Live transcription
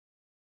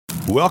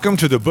Welcome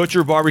to the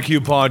Butcher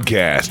Barbecue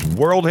Podcast,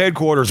 world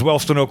headquarters,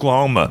 Wellston,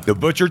 Oklahoma. The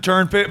Butcher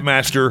turned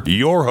Pitmaster,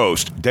 your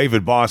host,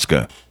 David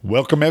Bosca.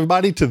 Welcome,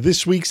 everybody, to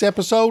this week's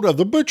episode of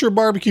the Butcher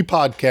Barbecue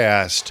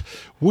Podcast.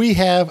 We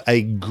have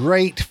a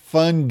great,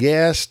 fun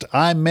guest.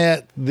 I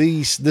met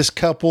this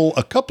couple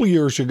a couple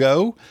years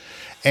ago,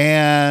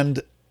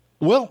 and,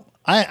 well,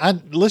 I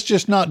let's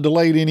just not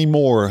delay it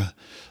anymore.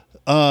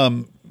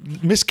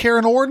 Miss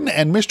Karen Orton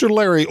and Mr.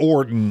 Larry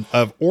Orton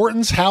of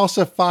Orton's House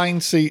of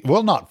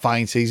not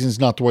Fine Seasons,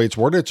 not the way it's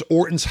worded. It's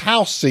Orton's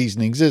House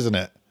Seasonings, isn't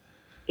it?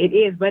 It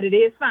is, but it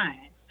is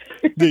fine.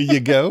 There you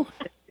go.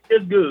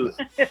 It's good.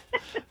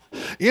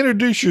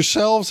 Introduce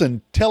yourselves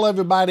and tell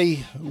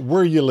everybody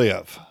where you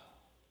live.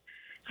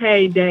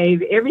 Hey,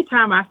 Dave, every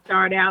time I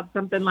start out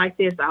something like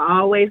this, I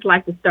always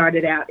like to start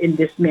it out in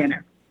this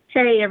manner.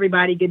 Hey,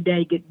 everybody. Good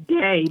day. Good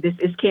day. This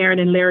is Karen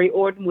and Larry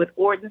Orton with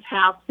Orton's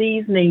House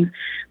Seasonings.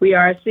 We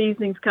are a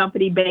seasonings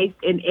company based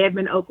in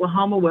Edmond,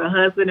 Oklahoma. We're a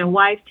husband and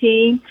wife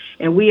team,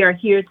 and we are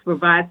here to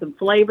provide some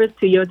flavors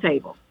to your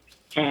table.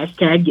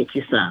 Hashtag get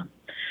you some.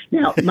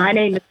 Now, my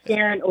name is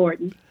Karen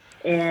Orton,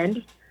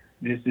 and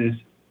this is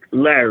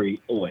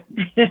Larry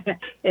Orton.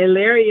 And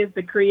Larry is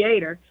the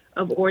creator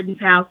of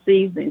Orton's House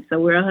Seasonings. So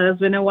we're a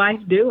husband and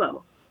wife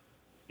duo.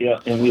 Yeah,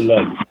 and we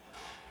love you.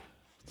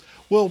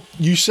 Well,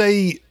 you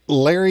say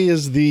Larry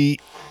is the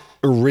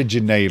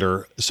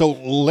originator. So,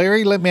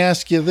 Larry, let me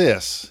ask you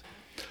this.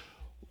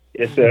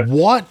 Yes, sir.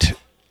 What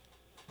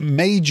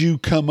made you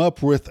come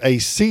up with a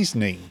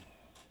seasoning?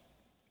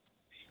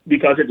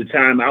 Because at the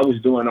time, I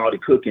was doing all the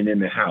cooking in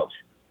the house.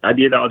 I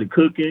did all the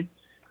cooking.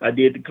 I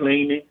did the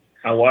cleaning.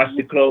 I washed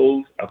the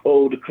clothes. I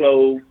folded the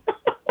clothes.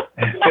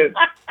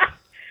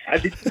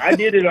 I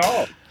did it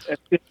all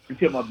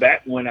until my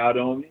back went out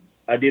on me.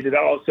 I did it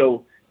all.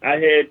 So I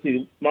had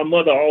to. My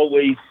mother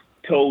always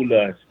told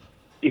us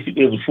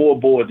it was 4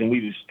 boys and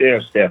we were stair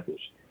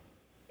steppers,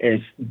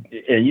 and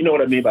you know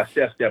what I mean by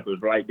stair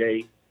steppers, right,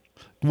 Dave?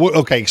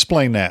 Okay,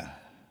 explain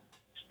that.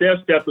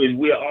 Stair steppers,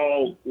 we're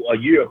all a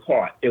year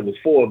apart. It was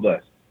 4 of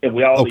us, and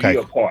we're all a year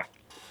apart.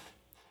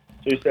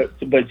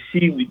 But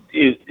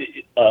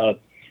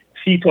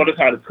she taught us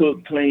how to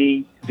cook,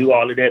 clean, do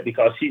all of that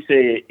because she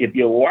said if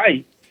your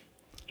wife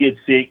gets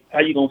sick, how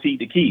you gonna feed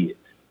the kids?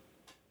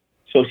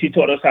 So she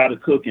taught us how to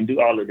cook and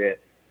do all of that.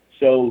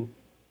 So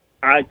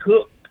I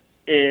cooked,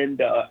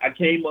 and I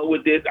came up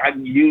with this. I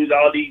used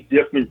all these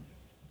different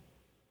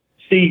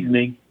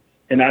seasonings,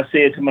 and I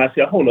said to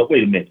myself, hold up,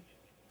 wait a minute.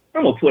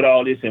 I'm going to put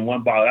all this in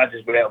one bottle. I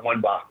just grabbed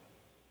one bottle.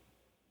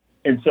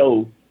 And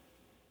so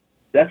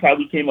that's how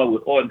we came up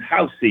with Orton's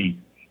House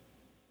Seasonings.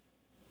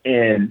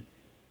 And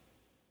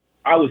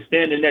I was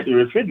standing at the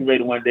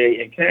refrigerator one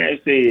day, and Karen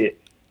said,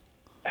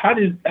 how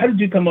did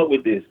you come up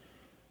with this?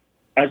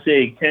 I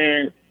said,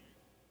 Karen,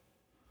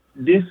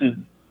 this is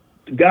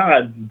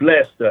God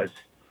blessed us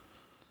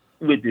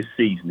with this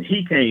season.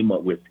 He came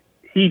up with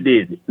it. He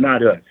did it,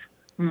 not us.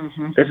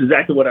 Mm-hmm. That's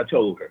exactly what I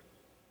told her.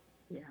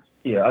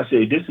 Yeah, I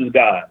said, this is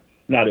God,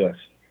 not us.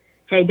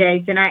 Hey,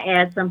 Dave, can I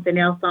add something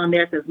else on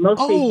there? Because most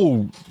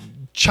people...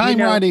 chime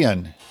right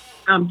in.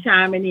 I'm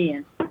chiming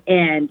in.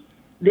 And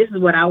this is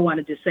what I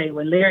wanted to say.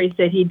 When Larry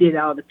said he did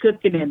all the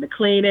cooking and the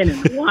cleaning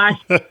and the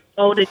washing,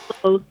 folding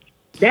clothes,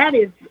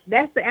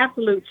 that's the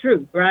absolute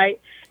truth, right?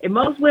 And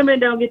most women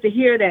don't get to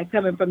hear that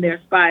coming from their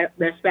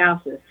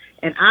spouses.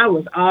 And I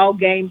was all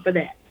game for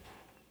that.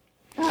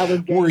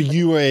 Were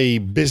you a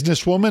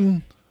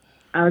businesswoman?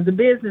 I was a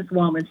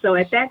businesswoman. So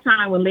at that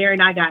time when Larry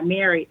and I got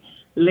married,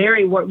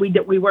 Larry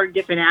we worked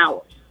different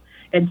hours.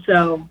 And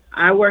so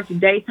I worked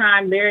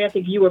daytime. Larry, I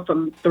think you were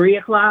from 3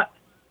 o'clock.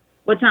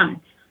 What time?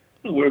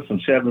 We worked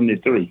from 7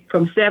 to 3.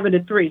 From 7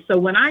 to 3. So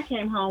when I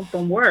came home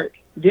from work,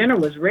 dinner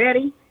was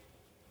ready.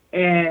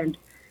 And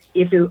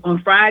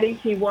on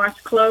Fridays, he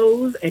washed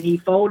clothes and he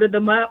folded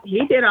them up.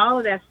 He did all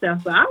of that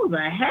stuff. So I was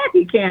a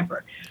happy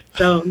camper.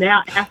 So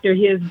now after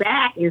his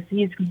back,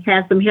 he's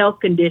has some health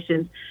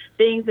conditions,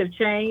 things have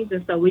changed.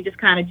 And so we just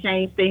kind of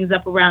changed things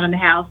up around in the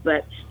house.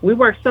 But we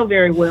work so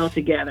very well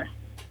together.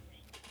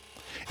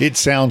 It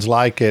sounds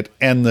like it.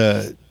 And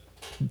the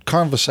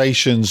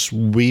conversations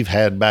we've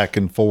had back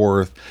and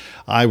forth,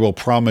 I will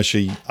promise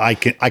you, I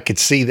could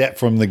see that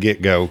from the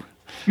get-go.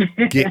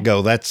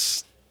 Get-go.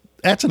 That's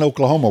an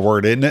Oklahoma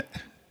word, isn't it?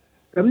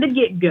 From the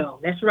get-go.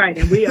 That's right.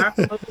 And we are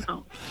from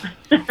Oklahoma.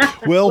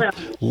 well,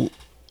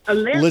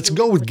 let's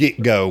go with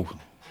get-go.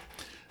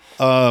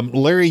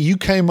 Larry, you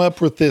came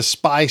up with this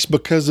spice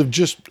because of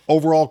just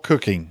overall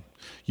cooking.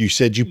 You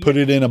said you put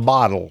it in a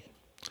bottle.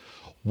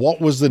 What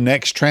was the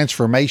next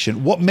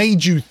transformation? What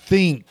made you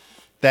think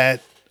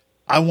that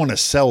I want to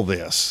sell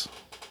this?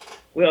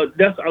 Well,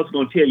 I was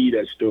going to tell you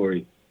that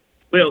story.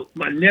 Well,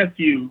 my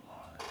nephew,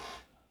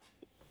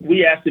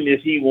 we asked him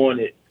if he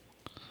wanted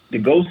to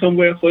go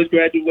somewhere for his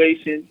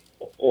graduation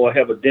or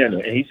have a dinner.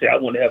 And he said, I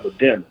want to have a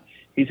dinner.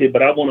 He said,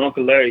 but I want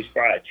Uncle Larry's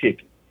fried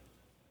chicken.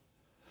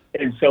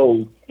 And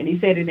so... And he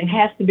said, and it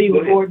has to be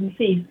with Orton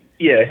season.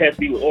 Yeah, it has to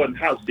be with Orton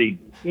House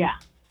season. Yeah.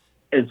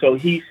 And so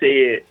he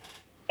said,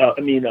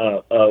 when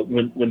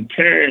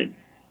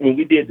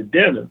we did the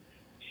dinner,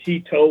 she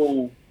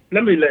told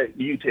let me let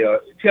you tell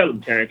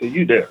them, Karen, because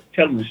you there.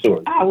 Tell them the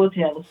story. I will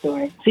tell the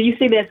story. So you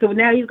see that? So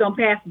now he's gonna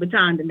pass the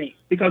baton to me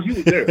Because you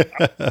was there.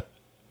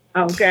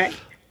 Okay.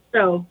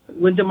 So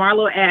when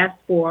DeMarlo asked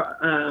for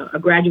a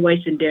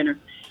graduation dinner,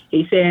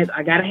 he said,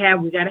 we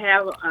gotta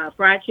have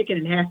fried chicken,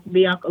 and it has to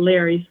be Uncle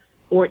Larry's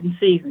Orton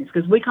seasonings,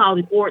 because we called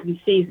it Orton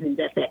seasonings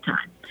at that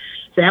time.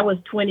 So that was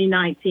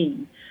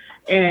 2019.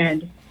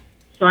 And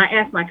so I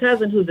asked my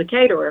cousin, who's a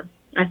caterer,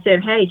 I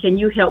said, hey, can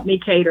you help me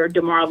cater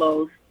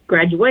DeMarlo's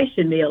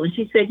graduation meal? And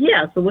she said,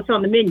 yeah. So what's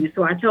on the menu?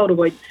 So I told her,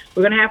 well,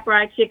 we're going to have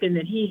fried chicken,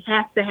 and he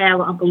has to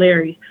have Uncle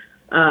Larry's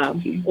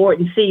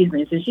Orton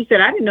seasonings. And she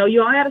said, I didn't know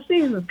you all had a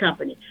seasonings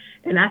company.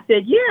 And I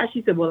said, yeah.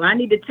 She said, well, I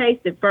need to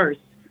taste it first.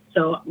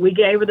 So we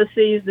gave her the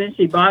seasoning.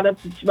 She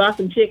bought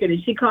some chicken,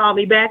 and she called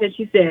me back, and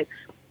she said,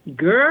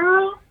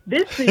 girl,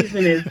 this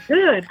seasoning is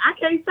good. I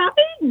can't stop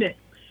eating it.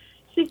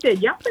 She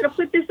said, y'all better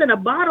put this in a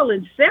bottle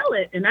and sell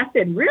it. And I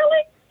said,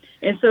 really?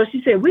 And so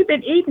she said, we've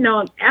been eating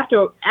on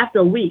after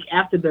a week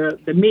after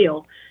the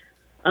meal,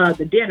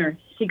 the dinner.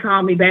 She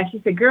called me back.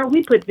 She said, girl,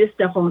 we put this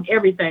stuff on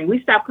everything.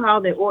 We stopped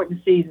calling it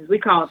Orton seasons. We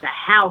call it the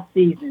house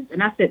seasons.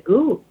 And I said,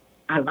 ooh,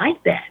 I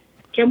like that.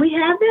 Can we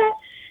have that?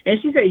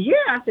 And she said, yeah.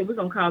 I said, we're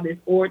going to call this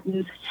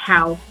Orton's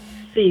house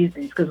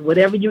seasons, because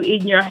whatever you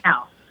eat in your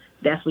house,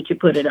 that's what you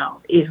put it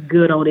on. It's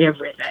good on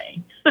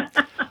everything.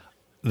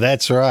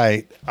 That's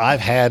right. I've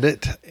had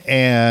it,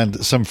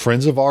 and some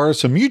friends of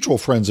ours, some mutual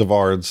friends of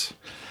ours,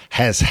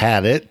 has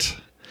had it.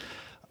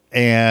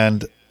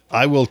 And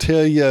I will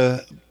tell you,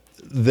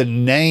 the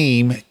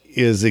name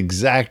is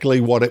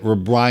exactly what it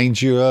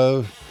reminds you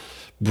of,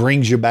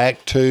 brings you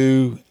back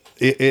to.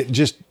 It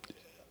just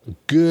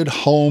good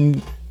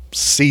home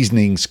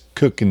seasonings,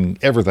 cooking,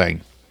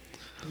 everything.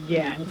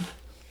 Yeah.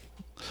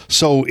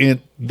 So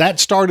that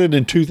started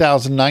in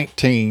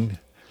 2019.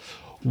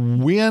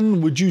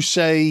 When would you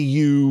say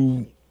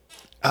you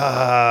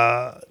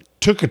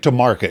took it to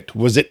market?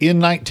 Was it in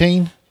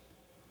 19?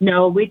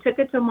 No, we took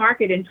it to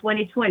market in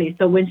 2020.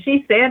 So when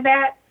she said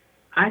that,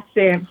 I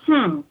said,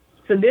 So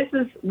I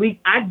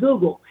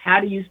Googled,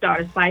 how do you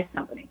start a spice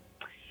company?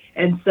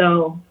 And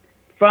so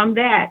from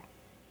that,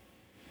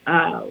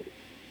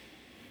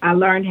 I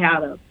learned how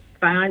to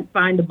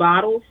find the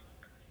bottles,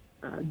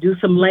 do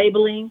some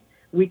labeling.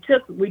 We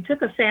took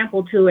a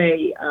sample to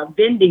a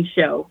vending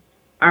show,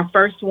 our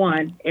first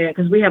one,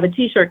 because we have a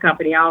T-shirt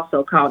company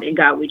also called In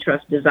God We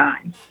Trust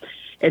Design.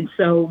 And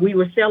so we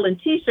were selling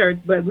T-shirts,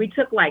 but we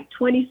took like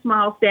 20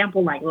 small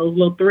sample, like those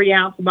little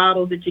 3-ounce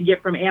bottles that you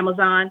get from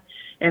Amazon.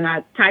 And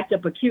I typed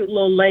up a cute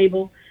little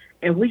label,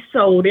 and we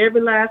sold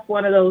every last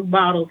one of those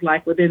bottles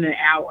like within an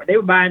hour. They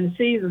were buying the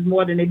seasons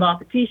more than they bought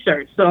the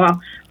T-shirts. So I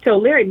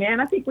told Larry,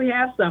 man, I think we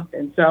have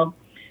something. So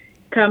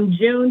come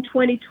June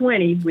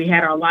 2020, we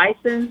had our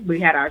license, we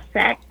had our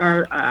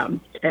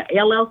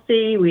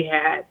LLC, we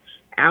had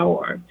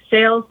our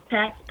sales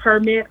tax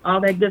permit, all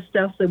that good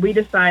stuff. So we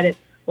decided,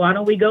 why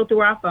don't we go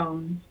through our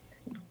phones,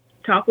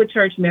 talk with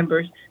church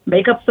members,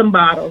 make up some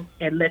bottles,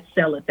 and let's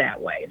sell it that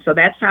way. So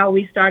that's how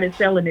we started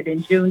selling it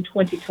in June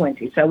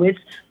 2020. So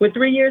we're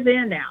 3 years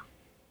in now.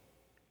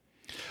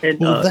 And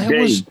well, that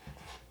Dave, was,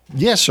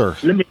 yes, sir.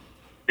 Let me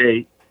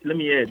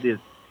add this.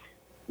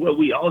 What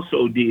we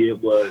also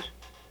did was,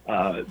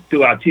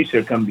 through our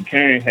T-shirt company,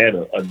 Karen had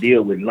a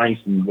deal with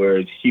Langston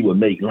where she would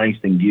make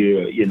Langston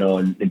gear,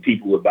 and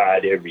people would buy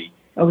it every.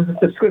 It was a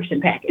subscription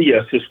package.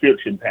 Yeah,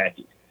 subscription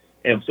package.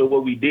 And so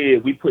what we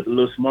did, we put a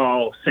little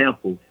small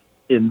sample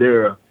in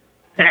their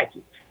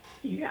package.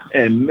 Yeah.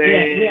 And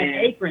man, we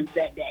had aprons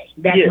that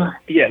month.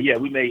 Yeah,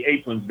 we made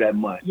aprons that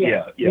month.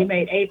 Yeah. We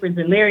made aprons,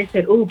 and Larry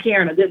said, "Ooh,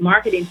 Karen, a good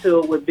marketing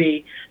tool would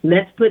be,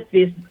 let's put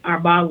our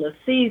bottle of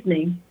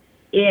seasoning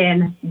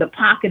in the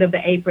pocket of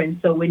the apron,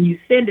 so when you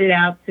send it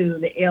out to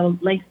the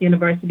Langston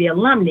University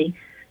alumni,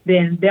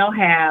 then they'll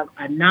have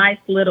a nice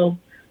little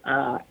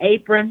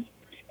apron,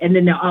 and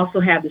then they'll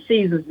also have the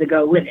seasons to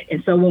go with it."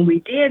 And so when we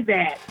did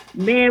that,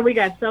 man, we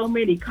got so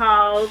many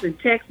calls and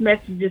text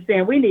messages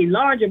saying, we need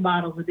larger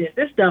bottles of this.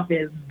 This stuff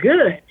is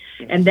good.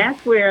 And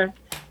that's where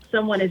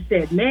someone has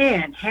said,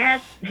 man,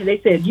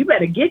 they said, you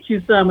better get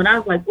you some. And I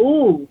was like,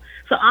 ooh.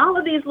 So all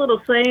of these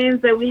little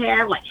sayings that we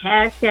have, like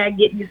hashtag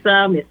get you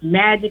some, it's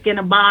magic in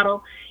a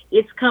bottle,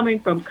 it's coming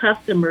from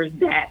customers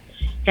that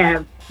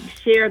have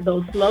shared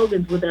those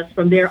slogans with us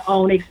from their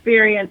own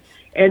experience.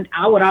 And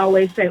I would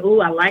always say,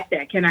 ooh, I like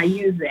that. Can I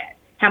use that?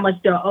 How much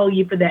do I owe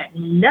you for that?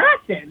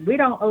 Nothing. You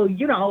don't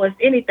owe us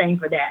anything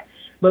for that.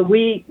 But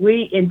we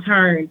in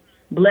turn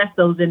bless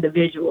those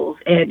individuals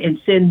and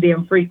send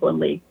them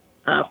frequently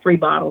free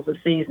bottles of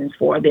seasons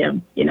for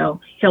them,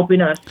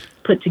 helping us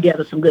put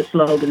together some good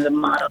slogans and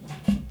mottos.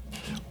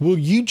 Well,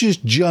 you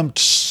just jumped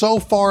so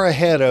far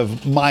ahead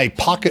of my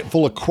pocket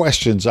full of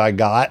questions I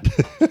got.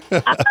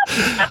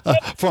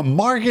 From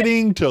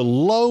marketing to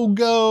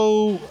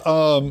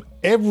logo,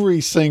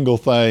 every single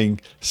thing.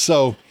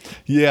 So,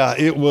 yeah,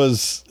 it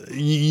was,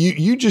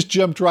 you just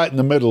jumped right in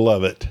the middle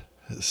of it.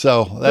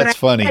 So that's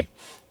funny.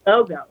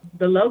 The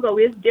logo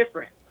is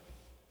different.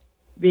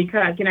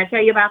 Because, can I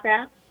tell you about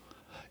that?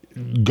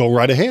 Go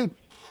right ahead.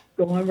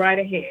 Going right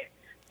ahead.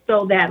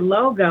 So that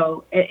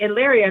logo, and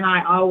Larry and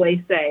I always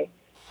say,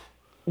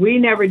 we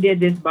never did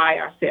this by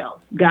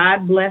ourselves.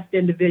 God blessed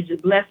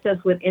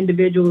us with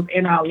individuals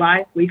in our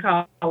life. We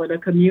call it a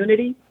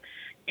community.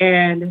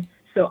 And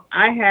so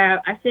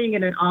I sing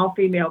in an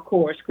all-female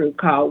chorus group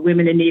called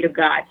Women in Need of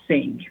God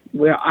Sing.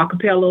 We're an a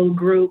cappella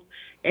group.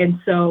 And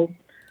so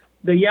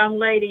the young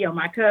lady, or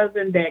my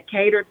cousin that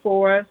catered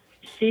for us,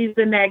 she's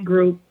in that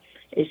group.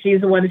 And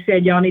she's the one that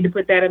said, y'all need to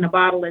put that in a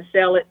bottle and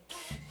sell it.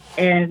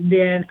 And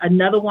then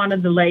another one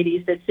of the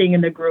ladies that sing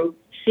in the group,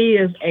 she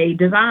is a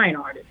design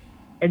artist.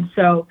 And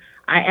so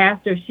I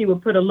asked her if she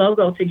would put a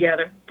logo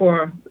together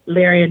for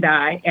Larry and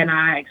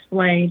I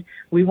explained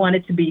we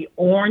wanted to be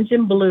orange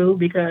and blue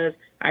because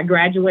I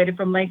graduated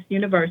from Langston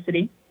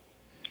University,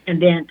 and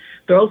then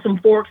throw some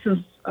forks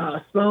and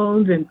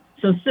spoons and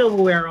some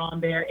silverware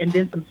on there, and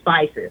then some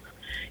spices,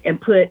 and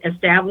put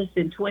established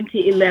in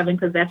 2011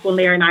 because that's when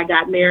Larry and I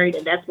got married,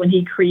 and that's when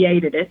he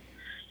created it,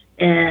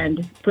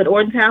 and put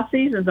Orton's House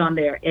Seasons on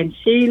there. And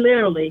she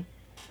literally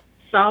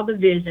saw the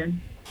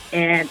vision,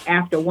 and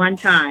after one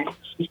time,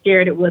 she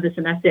shared it with us,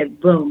 and I said,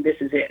 boom, this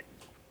is it.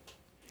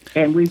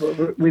 And we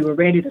were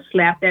ready to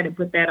slap that and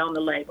put that on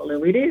the label,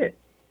 and we did.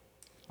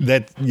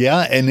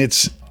 And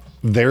it's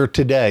there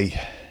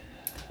today.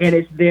 And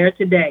it's there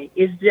today.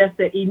 It's just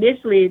that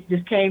initially it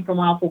just came from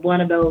off of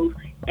one of those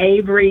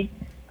Avery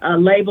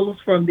labels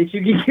that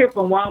you can get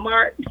from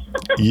Walmart.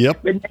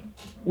 Yep. But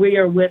we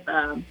are with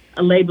a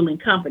labeling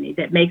company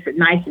that makes it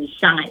nice and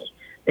shiny.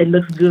 It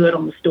looks good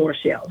on the store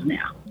shelves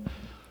now.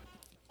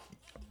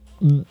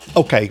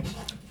 Okay.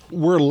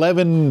 We're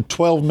 11,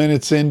 12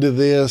 minutes into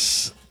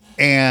this,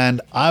 and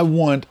I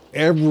want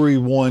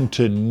everyone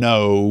to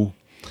know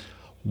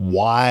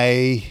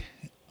why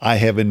I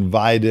have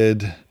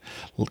invited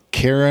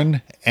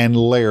Karen and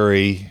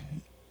Larry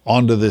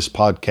onto this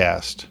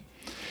podcast.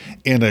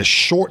 In a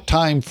short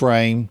time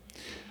frame,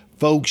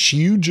 folks,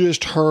 you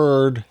just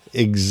heard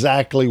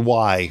exactly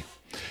why.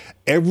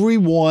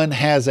 Everyone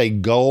has a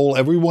goal.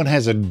 Everyone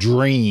has a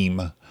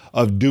dream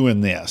of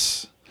doing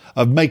this,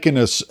 of making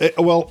us,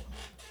 well,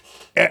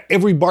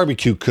 every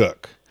barbecue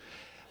cook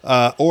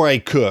or a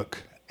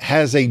cook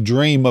has a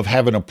dream of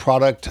having a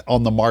product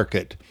on the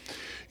market.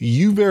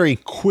 You very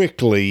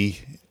quickly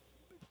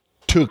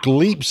took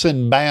leaps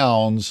and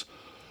bounds,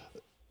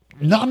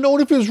 not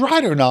knowing if it was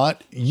right or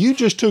not. You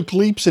just took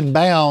leaps and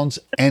bounds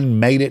and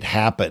made it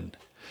happen.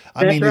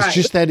 It's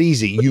just that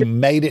easy. You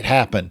made it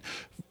happen.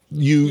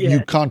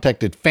 You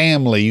contacted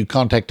family, you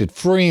contacted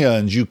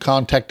friends, you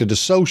contacted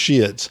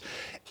associates.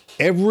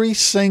 Every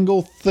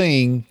single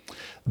thing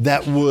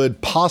that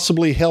would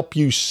possibly help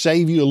you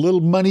save you a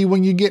little money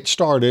when you get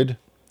started,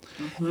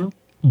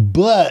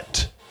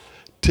 but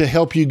to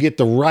help you get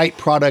the right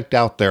product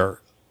out there.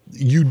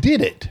 You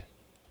did it.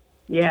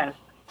 Yes.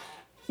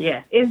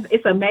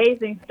 It's an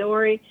amazing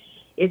story.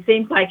 It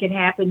seems like it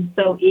happened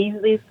so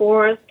easily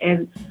for us,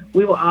 and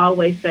we will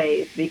always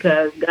say it's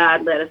because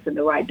God led us in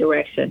the right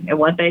direction. And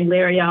one thing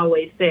Larry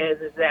always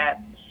says is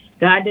that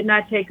God did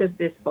not take us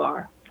this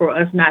far for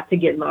us not to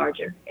get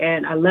larger.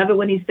 And I love it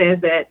when he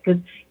says that,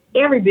 because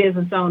every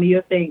business owner,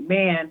 you'll think,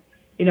 man,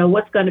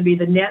 what's going to be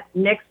the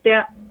next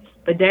step?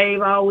 But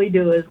Dave, all we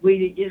do is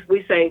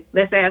we say,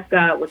 let's ask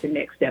God what the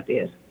next step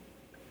is.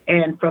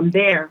 And from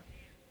there,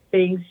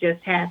 things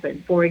just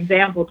happen. For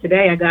example,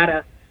 today I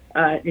got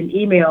an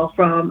email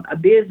from a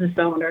business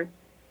owner,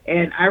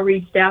 and I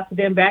reached out to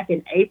them back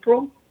in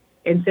April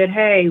and said,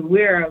 hey,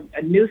 we're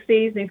a new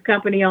seasonings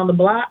company on the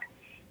block.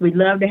 We'd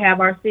love to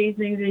have our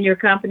seasonings in your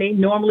company.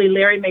 Normally,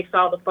 Larry makes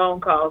all the phone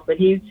calls, but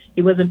he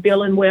wasn't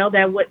feeling well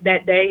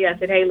that day. I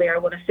said, hey, Larry, I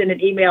want to send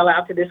an email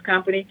out to this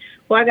company.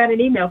 Well, I got an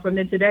email from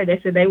them today.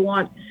 They said they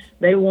want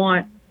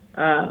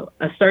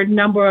a certain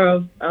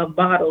number of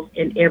bottles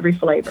in every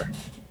flavor.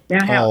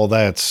 Now,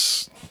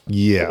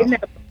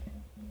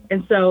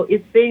 And so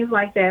it's things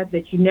like that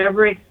you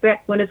never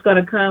expect when it's going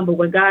to come, but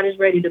when God is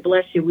ready to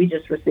bless you, we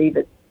just receive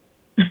it.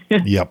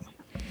 Yep.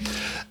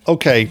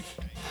 Okay.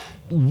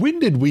 When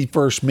did we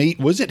first meet?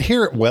 Was it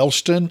here at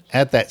Wellston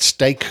at that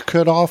steak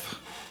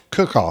cook-off?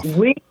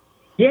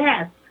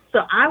 Yes.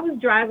 So I was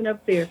driving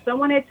up there.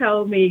 Someone had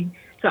told me,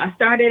 so I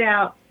started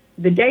out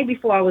the day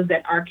before I was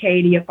at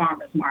Arcadia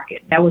Farmers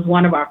Market. That was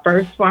one of our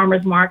first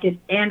farmers markets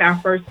and our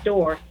first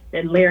store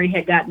that Larry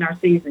had gotten our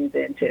seasonings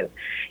into.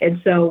 And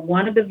so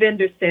one of the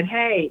vendors said,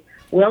 hey,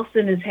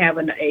 Wellston is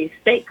having a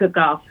steak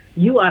cook-off.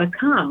 You ought to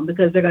come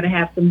because they're going to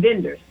have some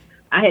vendors.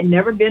 I had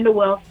never been to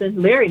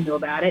Wellston. Larry knew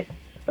about it,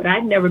 but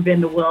I'd never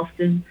been to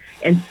Wellston.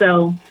 And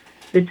so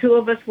the two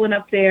of us went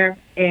up there,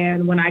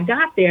 and when I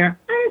got there,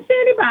 I didn't see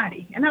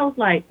anybody. And I was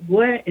like,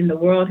 what in the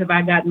world have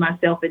I gotten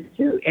myself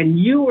into? And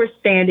you were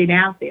standing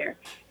out there.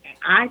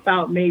 I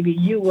thought maybe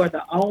you were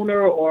the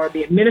owner or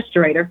the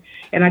administrator.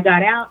 And I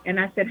got out and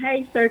I said,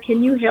 hey, sir,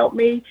 can you help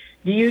me?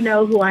 Do you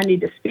know who I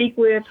need to speak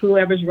with,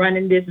 whoever's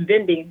running this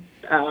vending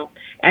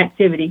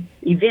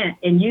event?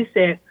 And you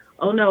said,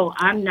 oh, no,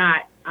 I'm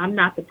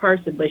not the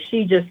person, but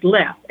she just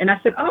left. And I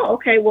said, oh,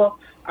 okay, well,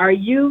 are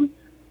you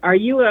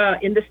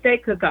in the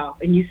steak cook-off?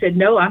 And you said,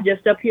 no, I'm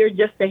just up here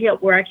just to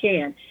help where I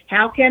can.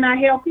 How can I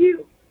help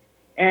you?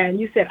 and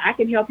you said, I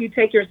can help you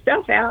take your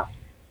stuff out.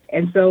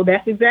 And so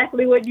that's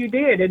exactly what you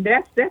did. And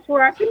that's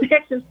where our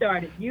connection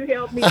started. You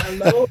helped me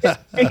unload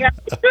and got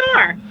the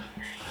car.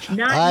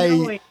 Not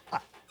knowing.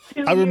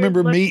 I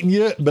remember meeting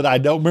you, but I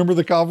don't remember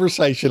the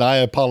conversation. I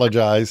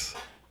apologize.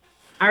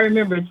 I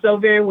remember it so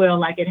very well,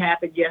 like it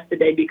happened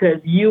yesterday,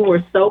 because you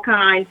were so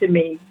kind to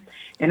me,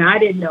 and I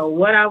didn't know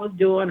what I was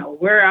doing or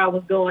where I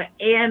was going.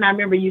 And I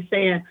remember you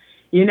saying,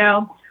 you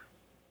know,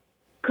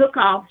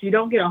 cook-offs, you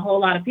don't get a whole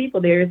lot of people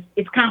there.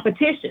 It's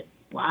competition.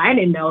 Well, I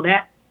didn't know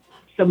that.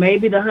 So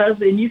maybe the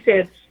husband, you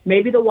said,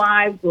 maybe the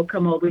wives will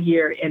come over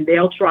here and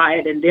they'll try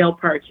it and they'll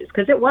purchase.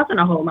 Because it wasn't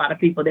a whole lot of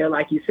people there,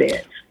 like you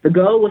said. The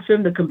goal was for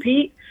them to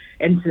compete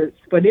and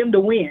for them to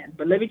win.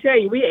 But let me tell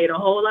you, we ate a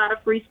whole lot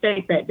of free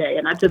steak that day.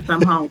 And I took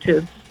some home,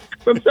 too,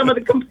 from some of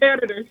the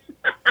competitors.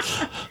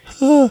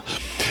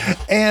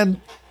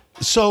 And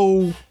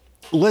so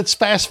let's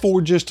fast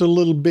forward just a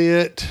little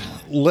bit.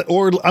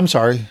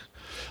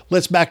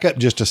 Let's back up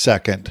just a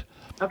second.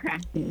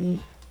 Okay.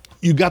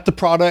 You got the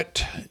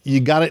product,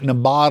 you got it in a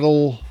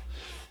bottle,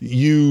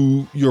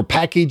 you're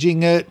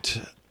packaging it,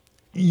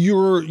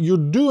 you're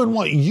doing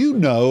what you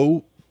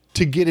know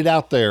to get it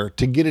out there,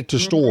 to get it to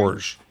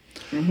stores.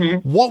 Mm-hmm.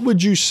 What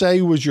would you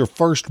say was your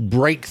first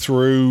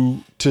breakthrough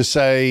to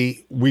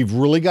say, we've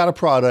really got a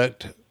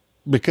product?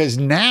 Because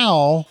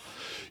now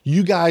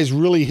you guys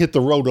really hit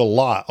the road a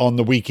lot on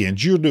the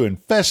weekends. You're doing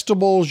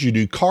festivals, you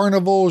do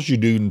carnivals, you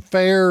do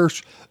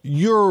fairs,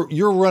 you're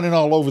running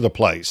all over the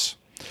place.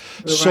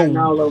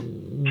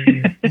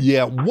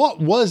 Yeah, what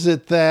was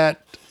it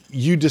that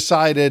you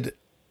decided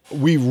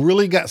we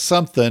really got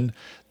something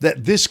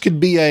that this could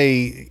be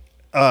a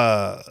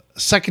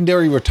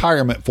secondary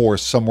retirement for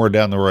us somewhere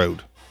down the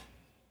road?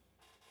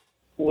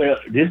 Well,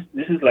 this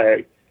is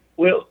Larry.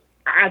 Well,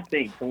 I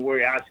think from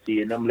where I see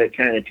it, and I'm going to let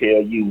Karen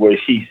tell you where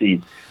she sees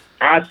it.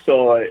 I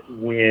saw it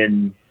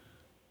when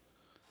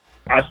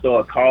I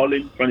started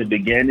calling from the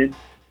beginning,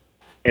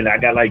 and I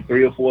got like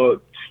 3 or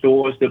 4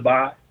 stores to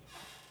buy.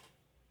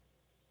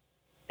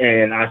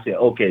 And I said,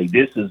 okay,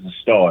 this is the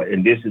start,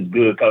 and this is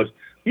good, because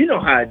you know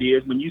how it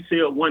is when you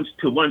sell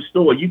to one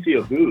store, you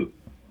feel good.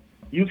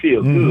 You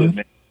feel good,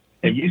 man.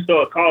 And you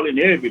start calling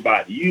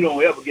everybody. You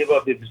don't ever give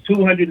up. If it's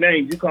 200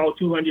 names, you call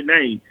 200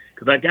 names,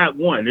 because I got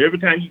one. And every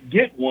time you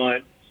get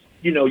one,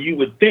 you know, you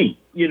would think,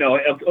 you know,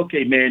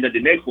 okay, man, that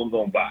the next one's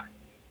going to buy.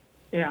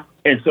 Yeah.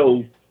 And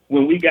so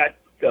when we got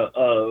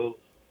the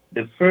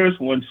first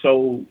one,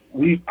 so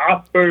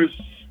our first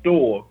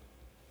store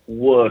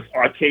was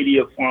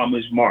Arcadia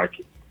Farmers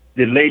Market.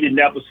 The lady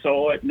never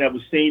saw it, never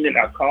seen it.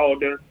 I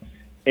called her,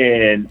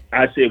 and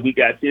I said, we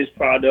got this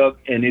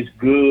product, and it's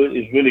good.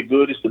 It's really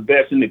good. It's the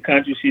best in the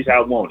country. She said,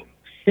 I want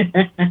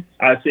it.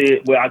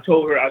 I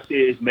told her,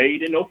 it's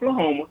made in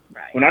Oklahoma.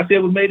 Right. When I said it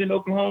was made in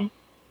Oklahoma,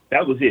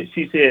 that was it.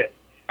 She said,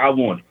 I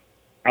want it.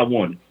 I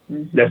want it.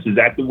 Mm-hmm. That's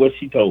exactly what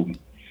she told me.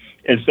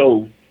 And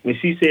so when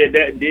she said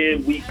that,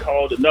 then we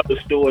called another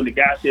store, and the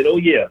guy said, oh,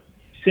 yeah,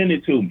 send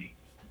it to me.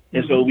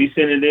 And so we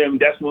sent it them.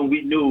 That's when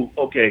we knew,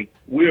 okay,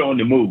 we're on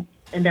the move.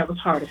 And that was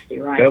Hardesty,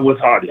 right? That was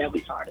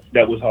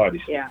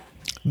Hardesty. Yeah.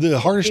 The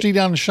Hardesty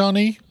down in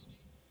Shawnee?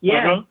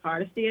 Yeah,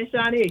 Hardesty and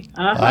Shawnee.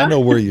 I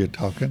know where you're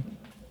talking.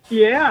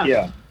 Yeah.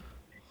 Yeah.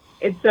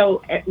 And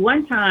so at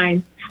one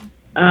time,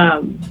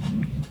 a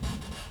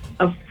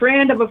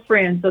friend of a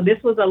friend, so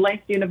this was a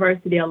Langston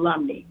University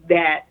alumni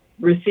that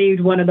received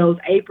one of those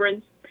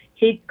aprons.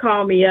 He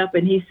called me up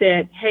and he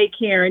said, hey,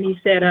 Karen, he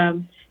said,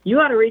 you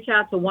ought to reach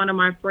out to one of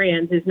my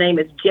friends. His name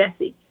is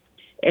Jesse.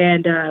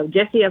 And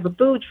Jesse has a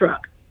food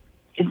truck.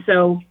 And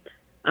so,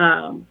 as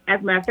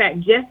a matter of fact,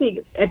 Jesse,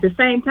 at the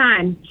same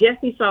time,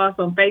 Jesse saw us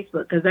on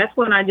Facebook, because that's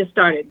when I just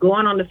started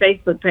going on the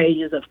Facebook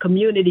pages of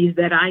communities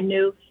that I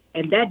knew,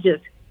 and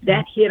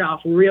that hit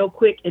off real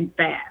quick and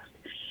fast.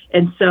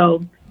 And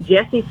so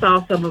Jesse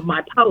saw some of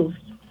my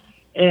posts,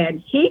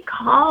 and he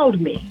called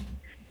me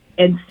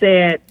and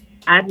said,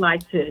 I'd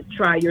like to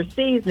try your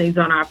seasonings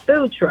on our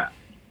food truck.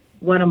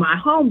 One of my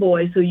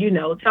homeboys who you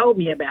know told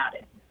me about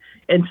it.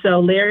 And so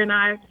Larry and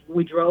I,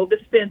 we drove to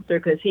Spencer,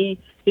 because he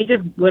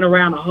just went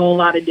around a whole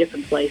lot of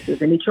different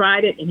places, and he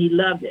tried it and he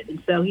loved it.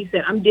 And so he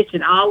said, I'm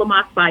ditching all of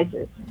my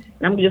spices,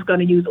 and I'm just going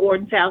to use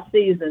Orton's House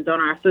seasons on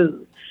our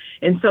food.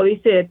 And so he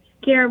said,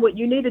 Karen, what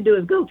you need to do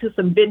is go to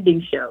some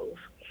vending shows.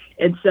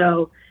 And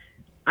so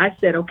I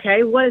said,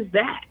 okay, what is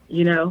that?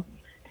 You know?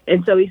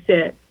 And so he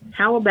said,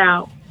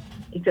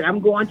 he said, I'm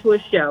going to a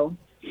show.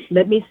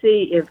 Let me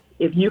see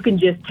if you can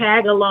just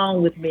tag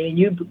along with me, and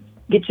you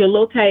get your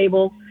little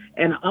table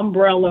and an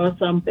umbrella or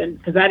something,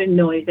 because I didn't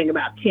know anything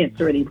about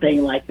tents or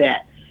anything like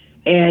that.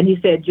 And he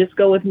said, just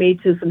go with me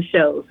to some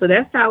shows. So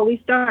that's how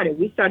we started.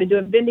 We started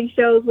doing vending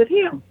shows with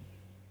him.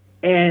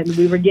 And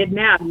we were getting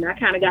out, and I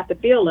kind of got the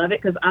feel of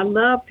it, because I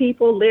love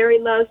people. Larry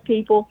loves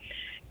people.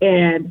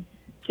 And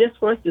just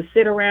for us to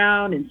sit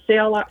around and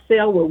sell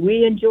what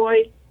we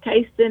enjoy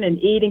tasting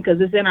and eating,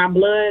 because it's in our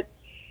blood,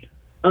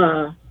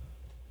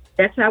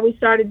 that's how we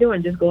started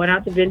doing, just going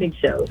out to vending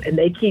shows. And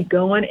they keep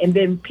going, and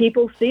then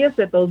people see us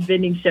at those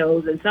vending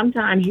shows, and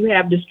sometimes you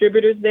have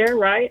distributors there,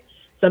 right?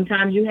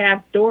 sometimes you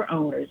have store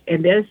owners,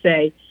 and they'll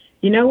say,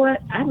 you know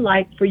what, I'd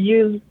like for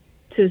you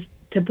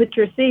to put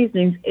your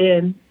seasonings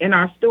in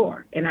our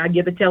store. And I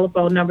give the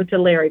telephone number to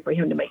Larry for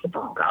him to make the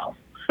phone calls.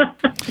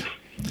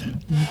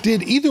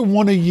 Did either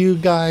one of you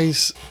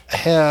guys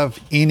have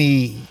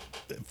any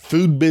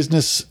food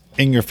business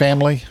in your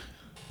family?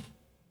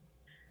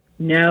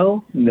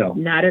 No, No.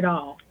 not at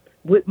all.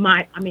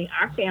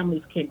 Our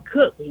families can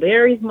cook.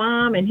 Larry's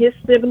mom and his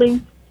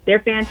siblings, they're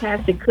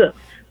fantastic cooks.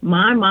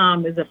 My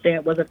mom was a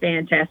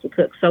fantastic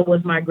cook. So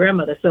was my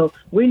grandmother. So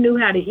we knew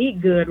how to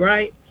eat good,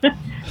 right?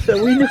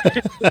 So we knew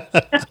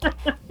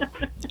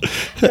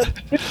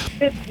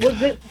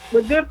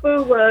what good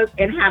food was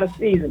and how to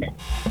season it.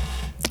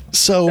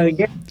 So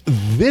yeah.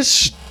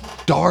 This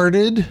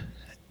started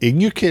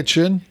in your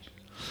kitchen.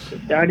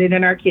 It started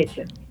in our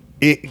kitchen.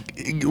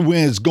 It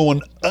was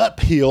going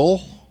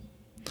uphill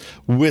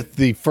with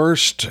the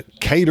first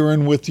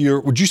catering with your,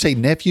 would you say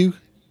nephew?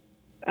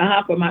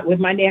 With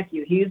my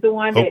nephew. He's the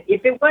one that,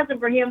 if it wasn't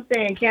for him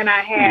saying, "Can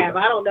I have?"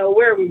 I don't know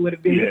where we would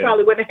have been. We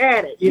probably wouldn't have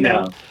had it, you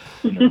know.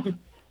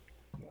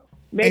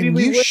 Maybe and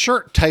we you would.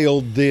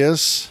 shirt-tailed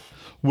this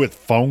with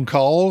phone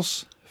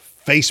calls,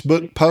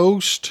 Facebook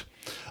posts,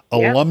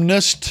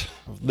 alumnus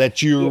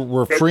that you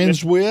were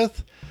friends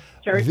with.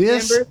 Church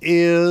This members.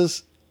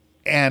 is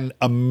an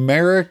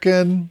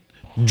American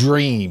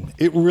dream.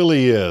 It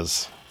really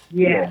is.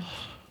 Yeah.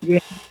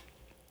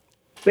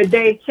 But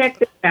Dave, check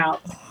this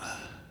out.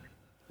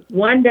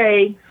 One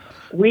day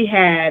we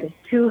had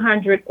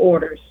 200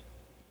 orders,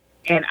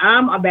 and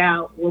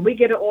when we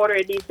get an order,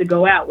 it needs to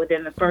go out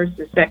within the first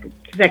or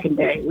second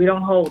day. We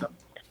don't hold them.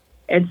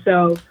 And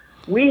so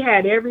we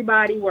had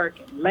everybody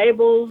working,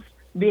 labels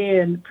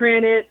being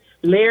printed,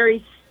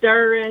 Larry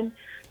stirring,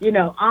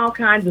 all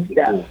kinds of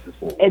stuff.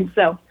 And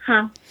so,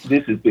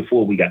 This is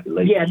before we got the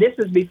labels. Yeah, this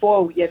is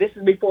before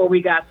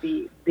we got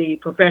the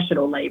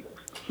professional labels.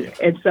 Yeah.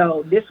 And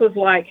so this was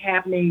like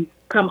happening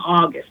come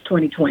August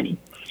 2020.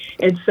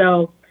 And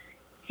so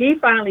he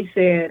finally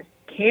said,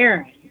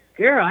 "Karen,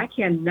 girl, I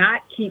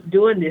cannot keep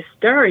doing this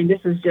stirring.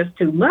 This is just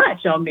too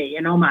much on me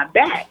and on my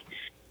back."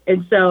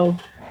 And so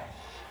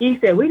he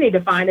said, "We need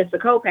to find us a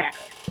co-packer."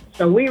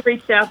 So we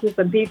reached out to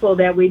some people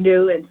that we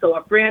knew. And so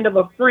a friend of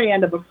a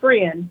friend of a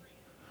friend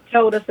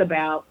told us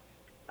about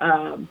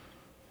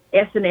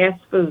S&S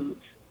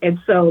Foods. And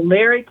so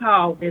Larry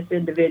called this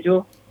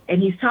individual,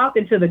 and he's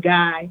talking to the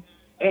guy,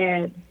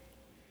 and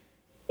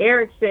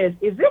Eric says,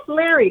 "Is this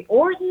Larry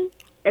Orton?"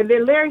 And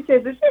then Larry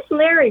says, is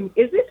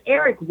this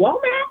Eric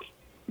Womack?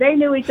 They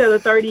knew each other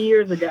 30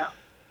 years ago.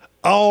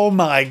 Oh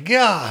my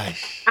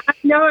gosh. I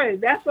know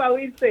it. That's why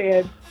we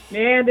said,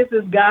 man, this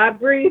is God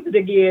breathed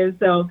again.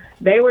 So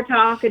they were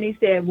talking. He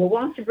said, well,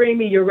 why don't you bring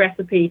me your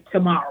recipe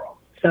tomorrow?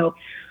 So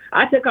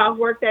I took off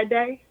work that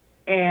day,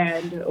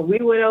 and we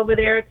went over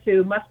there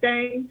to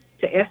Mustang,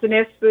 to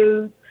S&S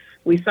Foods.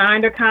 We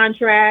signed a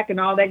contract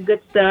and all that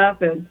good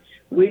stuff, and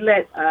we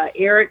let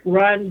Eric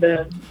run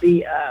the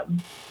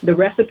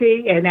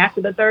recipe, and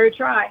after the third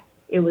try,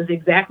 it was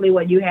exactly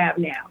what you have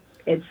now.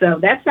 And so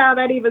that's how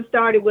that even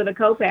started, with a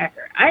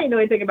co-packer. I didn't know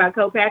anything about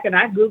co-packing.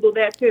 I Googled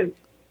that too.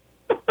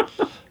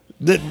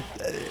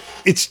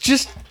 It's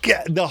just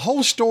the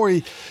whole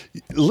story.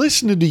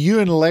 Listening to you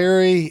and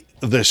Larry,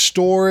 the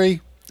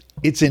story,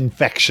 it's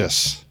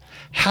infectious.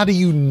 How do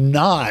you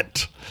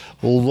not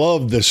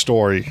love this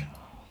story?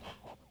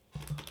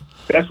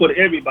 That's what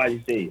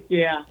everybody says.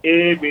 Yeah.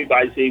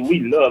 Everybody says, we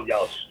love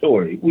y'all's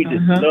story. We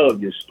just love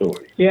this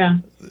story. Yeah.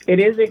 It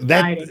is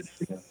exciting.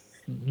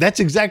 That's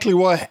exactly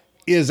what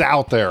is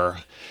out there.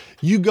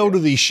 You go to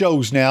these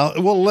shows now.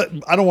 Well,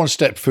 I don't want to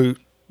step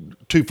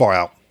too far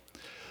out.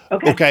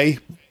 Okay.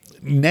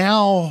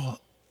 Now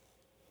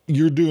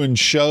you're doing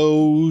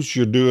shows,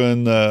 you're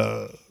doing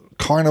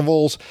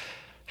carnivals.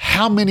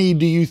 How many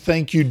do you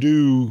think you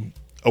do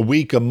a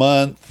week, a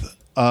month,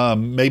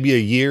 maybe a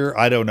year?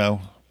 I don't know.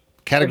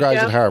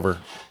 Categorize it however.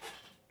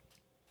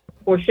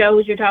 For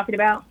shows you're talking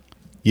about?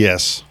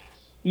 Yes.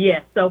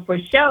 Yes. So for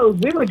shows,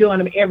 we were doing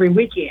them every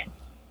weekend.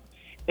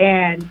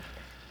 And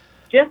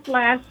just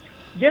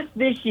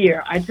this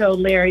year, I told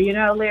Larry,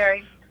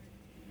 Larry,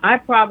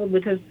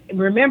 because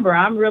remember,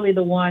 I'm really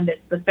the one that's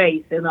the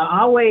face. And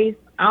I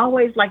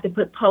always like to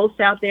put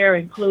posts out there,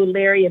 include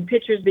Larry in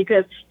pictures,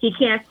 because he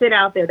can't sit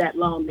out there that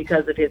long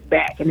because of his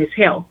back and his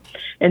health.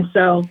 And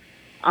so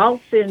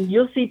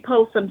you'll see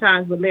posts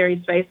sometimes with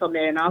Larry's face on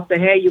there, and I'll say,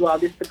 hey, you all,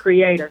 this is the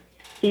creator.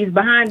 He's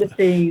behind the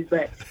scenes,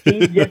 but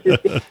he's just as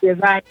busy as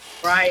I am,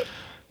 right?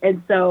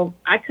 And so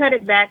I cut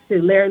it back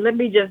to, Larry, let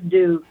me just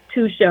do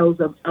 2 shows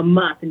a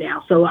month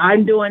now. So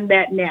I'm doing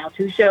that now,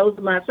 2 shows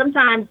a month.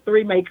 Sometimes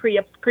 3 may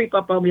creep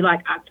up on me,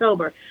 like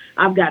October.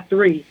 I've got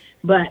 3,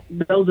 but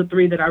those are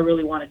 3 that I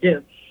really want to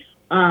do.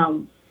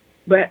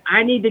 But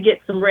I need to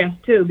get some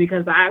rest, too,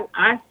 because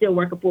I still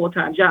work a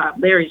full-time job.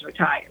 Larry's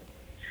retired.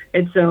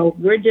 And so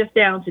we're just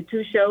down to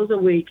 2 shows a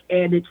week,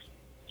 and it's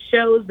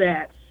shows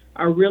that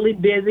are really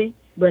busy.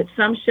 But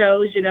some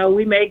shows,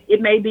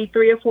 it may be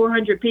 300 or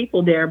 400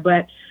 people there,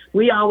 but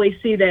we always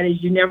see that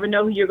as you never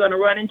know who you're going to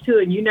run into,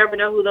 and you never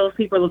know who those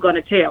people are going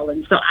to tell.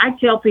 And so I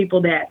tell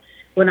people that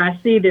when I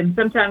see them,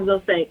 sometimes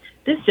they'll say,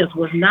 this just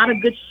was not a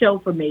good show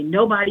for me.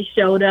 Nobody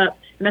showed up.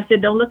 And I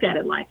said, don't look at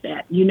it like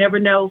that. You never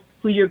know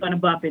who you're going to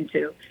bump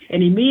into.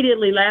 And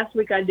immediately last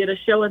week I did a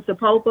show in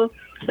Sapulpa.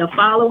 The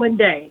following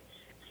day,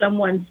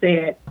 someone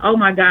said, oh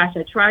my gosh,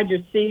 I tried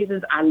your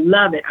seasons. I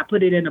love it. I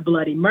put it in a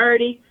Bloody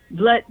Murray.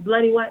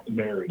 Bloody what?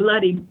 Mary.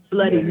 Bloody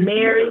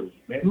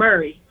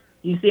Murray.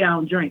 You see, I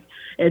don't drink.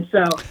 And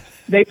so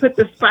they put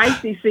the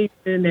spicy season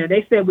in there.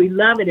 They said, we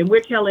love it, and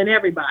we're telling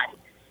everybody.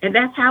 And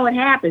that's how it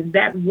happens.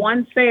 That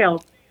one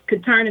sale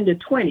could turn into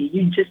 20.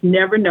 You just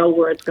never know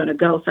where it's going to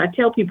go. So I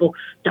tell people,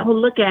 don't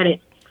look at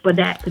it for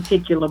that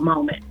particular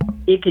moment.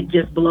 It could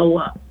just blow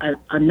up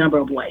a number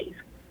of ways.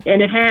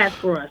 And it has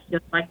for us,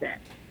 just like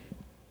that.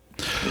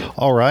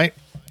 All right.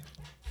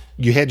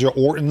 You had your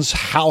Orton's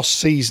house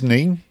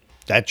seasoning.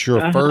 That's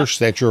your first.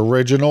 That's your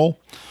original.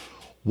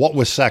 What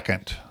was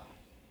second?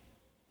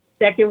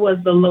 Second was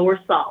the lower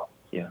salt.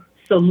 Yeah.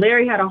 So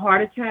Larry had a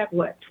heart attack,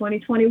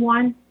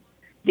 2021?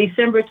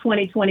 December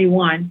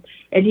 2021.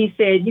 And he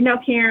said,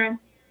 Karen,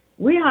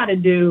 we ought to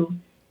do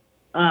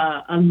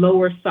a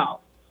lower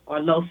salt or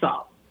low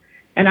salt.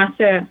 And I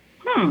said,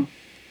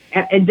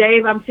 And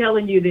Dave, I'm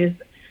telling you this,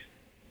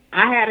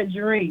 I had a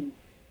dream.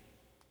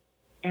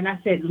 And I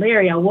said,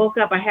 Larry, I woke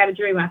up, I had a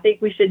dream. I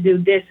think we should do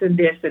this and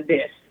this and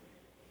this.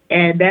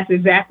 And that's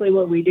exactly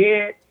what we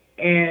did.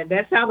 And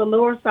that's how the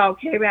lower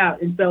salt came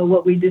out. And so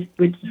what we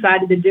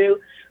decided to do,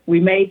 we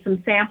made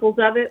some samples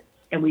of it,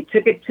 and we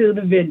took it to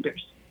the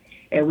vendors.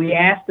 And we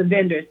asked the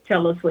vendors,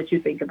 tell us what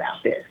you think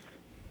about this.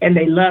 And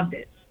they loved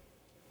it.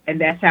 And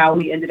that's how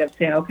we ended up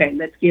saying, okay,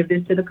 let's give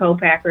this to the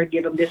co-packer,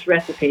 give them this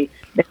recipe.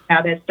 That's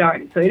how that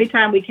started. So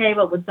anytime we came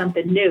up with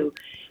something new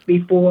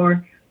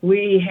before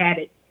we had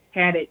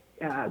it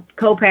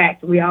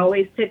co-packed, we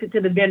always took it to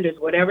the vendors,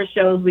 whatever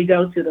shows we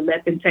go to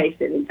let them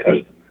taste it and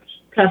see.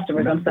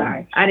 Customers, I'm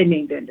sorry. I didn't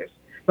mean vendors.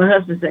 My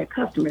husband said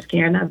customers,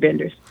 Karen, not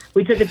vendors.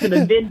 We took it to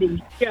the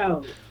vending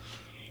shows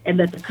and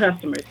let the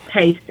customers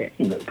taste it.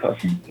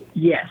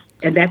 Yes,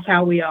 and that's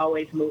how we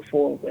always move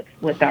forward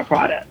with our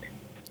product.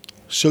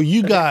 So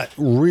you got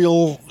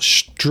real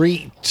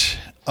street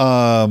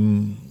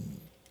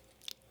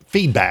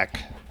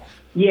feedback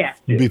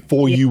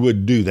before you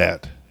would do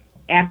that.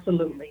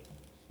 Absolutely.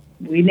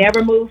 We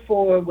never move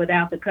forward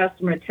without the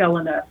customer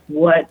telling us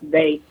what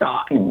they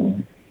thought.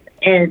 Mm.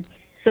 And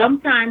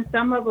sometimes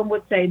some of them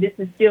would say, this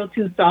is still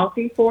too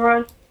salty for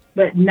us,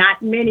 but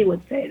not many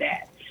would say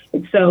that.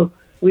 And so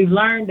we've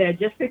learned that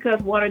just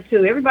because one or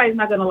two, everybody's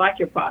not going to like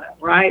your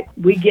product, right?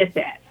 We get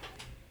that.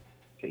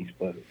 Taste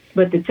buds.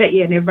 But and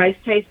everybody's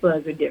taste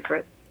buds are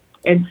different.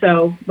 And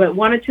so, but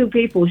one or two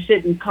people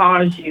shouldn't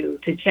cause you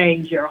to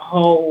change your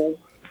whole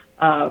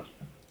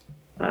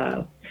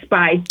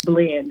spice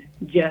blend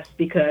just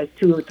because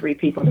 2 or 3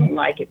 people don't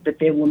like it. But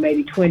then when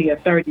maybe 20 or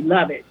 30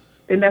 love it,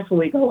 then that's what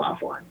we go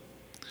off on.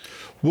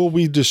 Well,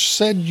 we just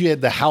said you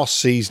had the house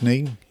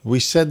seasoning. We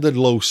said the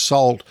low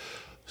salt.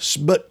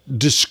 But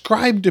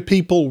describe to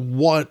people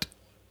what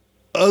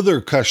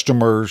other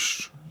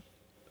customers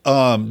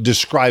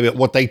describe it,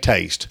 what they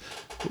taste.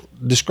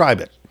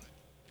 Describe it.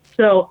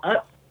 So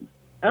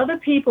other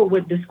people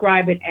would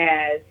describe it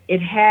as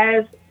it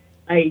has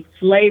a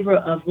flavor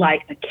of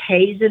like a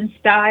Cajun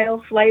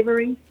style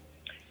flavoring.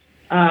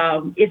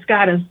 It's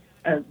got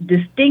a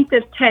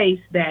distinctive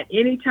taste that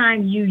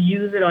anytime you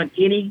use it on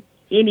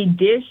any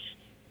dish,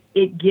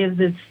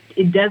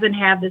 it doesn't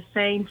have the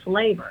same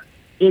flavor.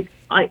 It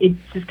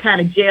just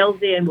kind of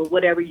gels in with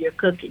whatever you're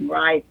cooking,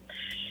 right?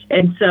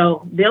 And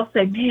so they'll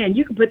say, man,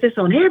 you can put this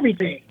on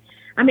everything.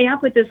 I mean, I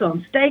put this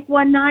on steak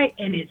one night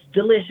and it's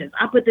delicious.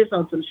 I put this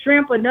on some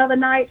shrimp another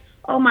night.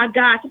 Oh my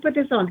gosh, I put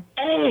this on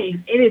eggs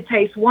and it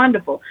tastes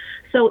wonderful.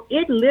 So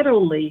it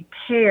literally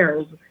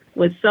pairs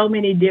with so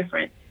many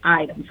different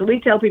items. So we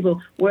tell people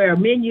where a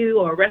menu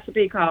or a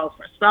recipe calls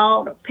for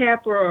salt or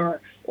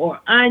pepper or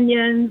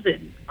onions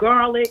and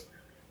garlic,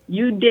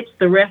 you ditch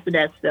the rest of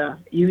that stuff.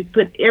 You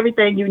put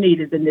everything you need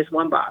is in this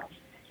one bottle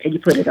and you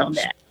put it on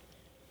that.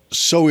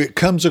 So it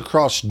comes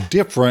across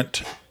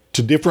different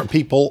to different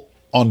people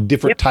on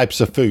different types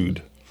of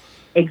food.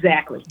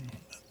 Exactly.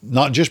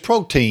 Not just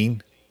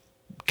protein,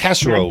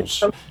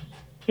 casseroles.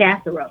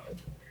 Casseroles,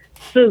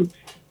 soups.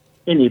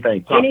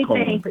 Anything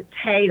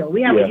potato.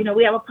 We have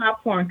we have a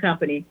popcorn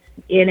company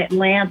in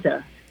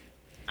Atlanta.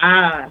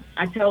 I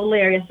told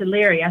Larry,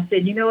 I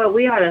said, you know what,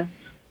 we ought to.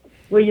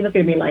 What are you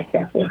looking at me like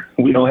that for?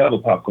 We don't have a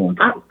popcorn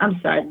company. I'm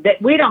sorry.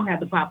 We don't have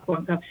the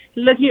popcorn company.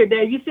 Look here,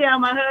 Dave. You see how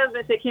my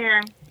husband said,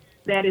 Karen,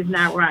 that is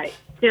not right.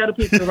 Tell the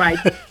people the right.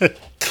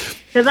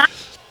 Because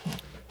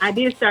I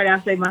did start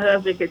out saying my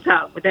husband could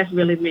talk, but that's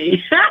really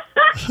me.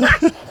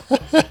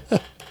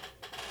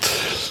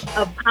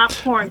 A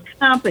popcorn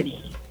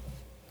company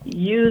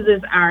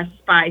uses our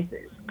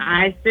spices.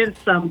 I sent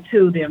some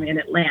to them in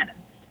Atlanta.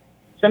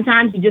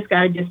 Sometimes you just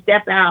got to just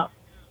step out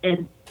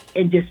and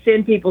just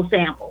send people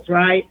samples,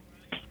 right?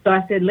 So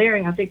I said,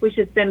 Larry, I think we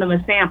should send them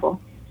a sample.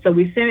 So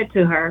we sent it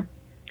to her,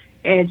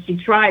 And she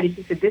tried it.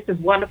 She said, "This is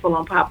wonderful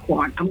on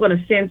popcorn. I'm going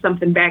to send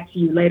something back to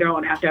you later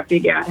on after I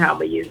figure out how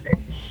to use it."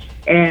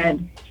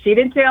 And she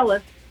didn't tell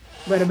us,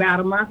 but about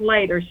a month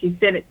later, she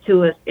sent it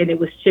to us, and it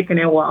was chicken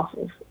and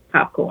waffles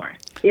popcorn.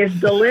 It's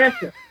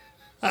delicious.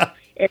 I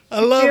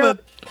love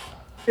it.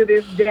 To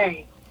this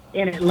day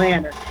in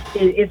Atlanta,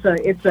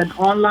 it's an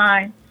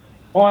online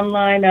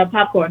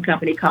popcorn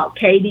company called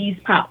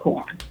KD's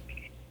Popcorn.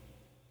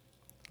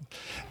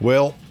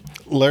 Well,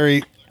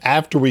 Larry,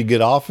 after we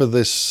get off of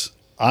this,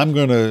 I'm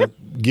going to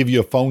give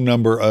you a phone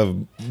number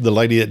of the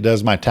lady that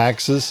does my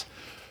taxes.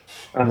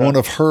 One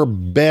of her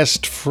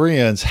best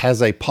friends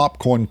has a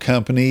popcorn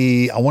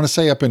company, I want to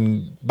say up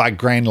by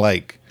Grand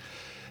Lake.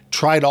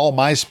 Tried all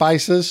my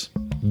spices,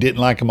 didn't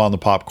like them on the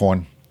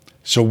popcorn.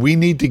 So we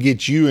need to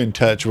get you in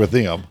touch with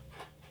them.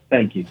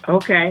 Thank you.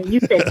 Okay. You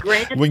said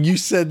Grand? When you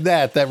said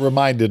that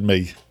reminded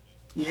me.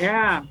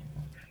 Yeah.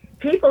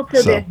 People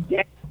to this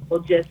day will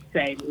just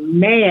say,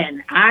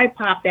 "Man, I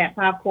pop that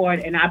popcorn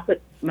and I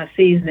put your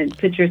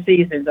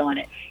seasons on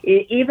it."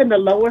 Even the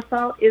lower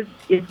salt is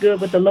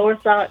good with the lower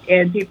salt,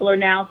 and people are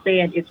now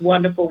saying it's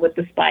wonderful with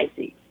the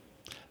spicy.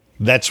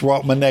 That's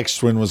what my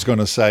next one was going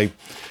to say.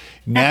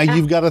 Now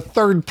you've got a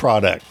third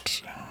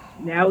product.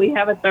 Now we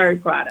have a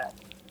third product,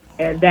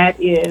 and that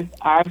is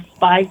our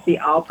spicy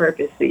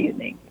all-purpose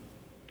seasoning.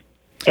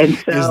 And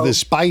so, is the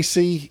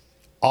spicy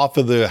off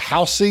of the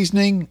house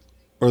seasoning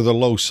or the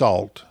low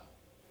salt?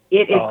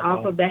 It is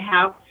off of the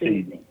house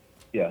seasoning.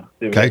 Yeah.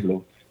 Okay.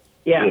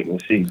 Yeah. Regular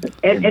seasoning.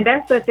 And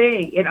that's the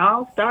thing. It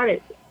all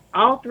started,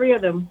 all three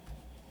of them,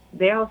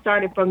 they all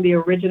started from the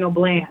original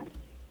blend.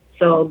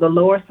 So the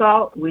lower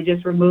salt, we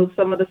just removed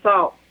some of the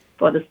salt.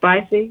 For the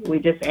spicy, we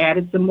just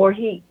added some more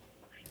heat.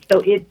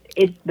 So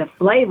it's the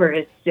flavor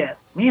is just,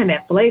 man,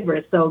 that flavor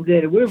is so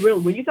good. We're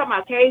really, when you talk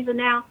about Cajun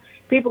now,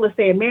 people are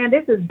saying, "Man,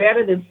 this is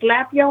better than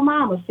slap your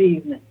mama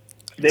seasoning."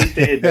 They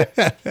said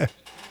that.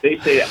 They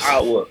said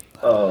our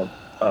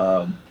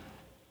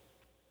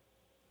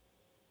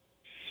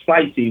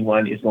spicy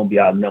one is going to be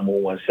our number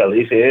one seller.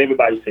 They said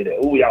everybody said that.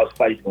 "Oh, y'all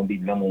spicy is going to be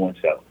the number one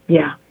seller."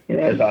 Yeah,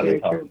 that's all they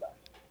talk true. about.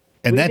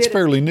 And that's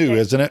fairly new,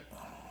 isn't it?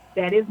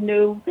 That is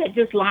new. That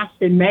just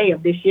launched in May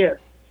of this year.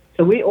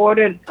 So we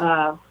ordered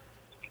quite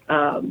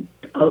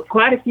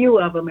a few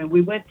of them, and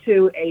we went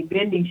to a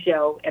vending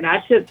show, and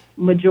I took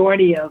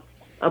majority of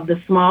the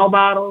small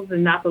bottles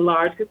and not the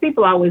large, because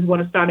people always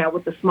want to start out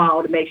with the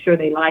small to make sure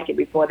they like it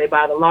before they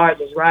buy the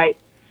larges, right?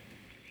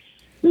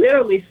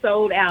 Literally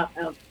sold out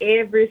of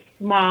every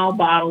small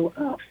bottle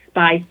of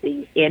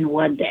spicy in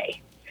one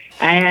day.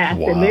 I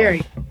said,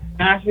 "Larry,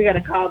 gosh, we got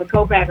to call the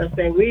co-packer and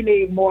say we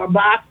need more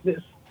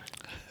boxes."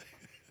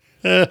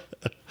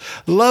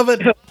 Love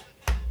it.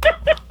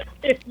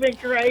 It's been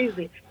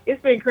crazy.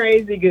 It's been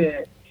crazy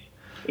good.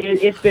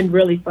 It's been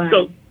really fun.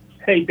 So,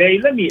 hey,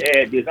 Dave, let me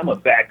add this. I'm going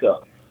to back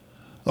up.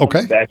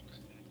 Okay.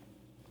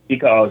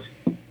 Because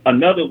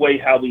another way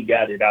how we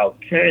got it out,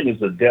 Karen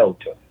is a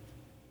Delta.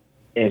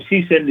 And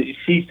she sent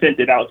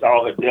it out to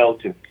all her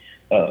Delta.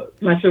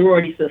 My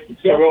sorority sister.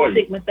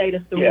 Sorority. Sigma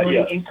Theta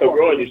sorority. Yeah.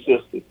 Sorority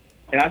sister.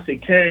 And I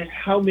said, "Karen,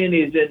 how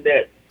many is in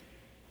that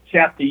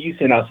chapter you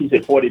sent out?" She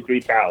said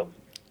 43,000.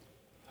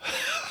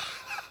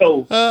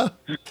 So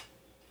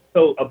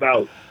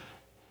about,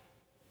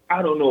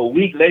 I don't know, a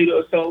week later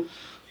or so,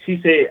 she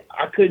said,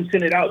 "I couldn't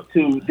send it out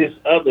to this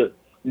other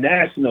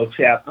national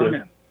chapter." Oh,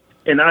 no.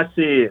 And I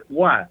said,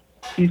 "Why?"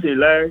 She said,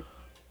 "Larry,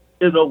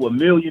 there's over 1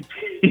 million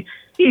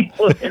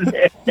people in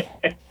there."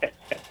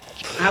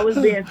 I was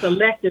being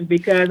selective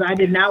because I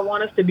did not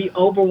want us to be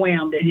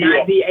overwhelmed and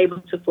not be able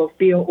to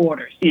fulfill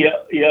orders.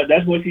 Yeah,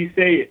 that's what she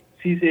said.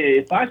 She said,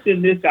 "If I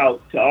send this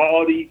out to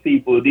all these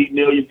people, these 1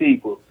 million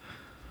people,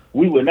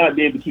 we will not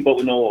be able to keep up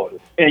with no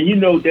orders." And you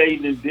know,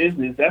 Dave, in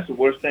business, that's the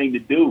worst thing to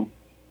do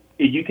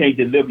if you can't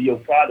deliver your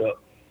product.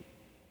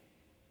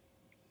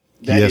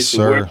 Yes,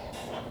 sir.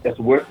 That's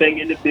the worst thing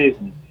in the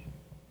business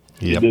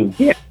to Yep. do.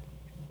 Yeah.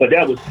 But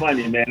that was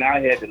funny, man. I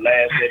had to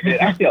laugh at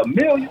that. I said, 1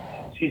 million?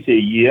 She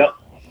said, "Yep."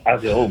 I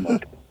said, "Oh, my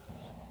God."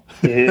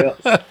 Yeah.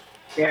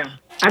 Yeah.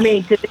 I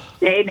mean, to this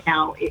day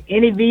now,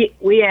 any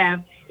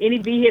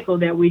vehicle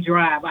that we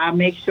drive, I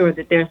make sure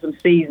that there's some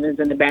seasonings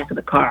in the back of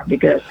the car,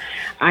 because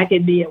I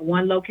could be at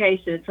one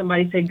location and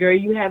somebody said, "Girl,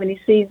 you have any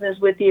seasonings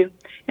with you?"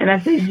 And I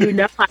said,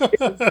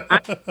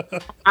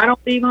 I don't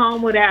leave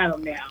home without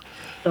them now.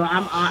 So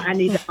I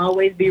need to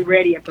always be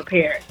ready and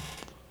prepared.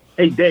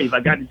 Hey, Dave, I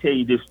got to tell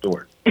you this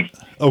story.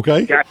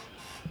 Okay.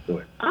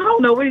 I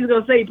don't know what he's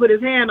going to say. He put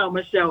his hand on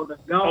my shoulder.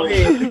 Go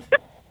ahead.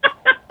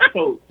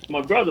 So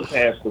my brother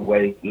passed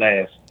away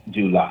last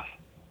July.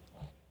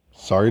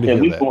 Sorry to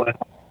hear that.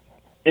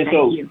 And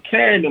so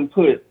Karen them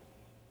put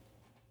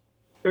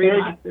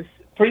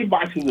 3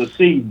 boxes of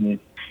seasoning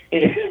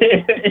in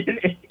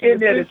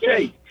the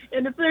suitcase.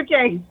 In the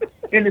suitcase.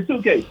 In the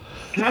suitcase.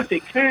 And I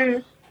said,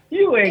 "Karen,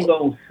 you ain't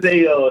gonna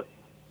sell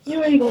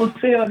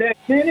that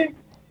many."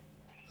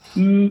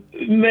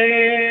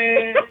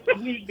 Man,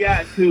 we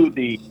got to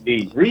the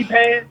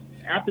repast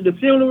after the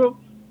funeral.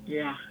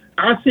 Yeah.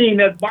 I seen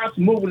that box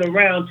moving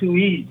around too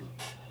easy.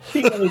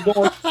 People was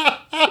going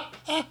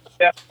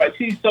That's right.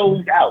 She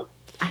sold out,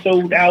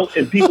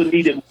 and people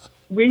needed.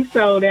 We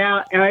sold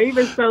out. And I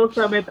even sold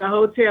some at the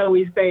hotel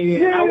we stayed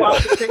in. I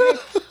walked in and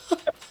said,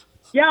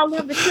 y'all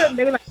love the cook?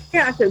 They were like,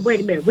 yeah. I said,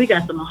 wait a minute. We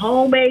got some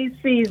homemade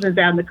seasons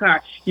out in the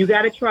car. You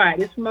got to try it.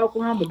 It's from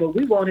Oklahoma, but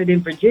we want it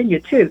in Virginia,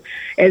 too.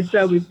 And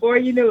so before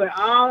you knew it,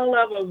 all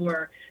of them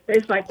were.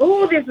 It's like,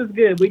 oh, this is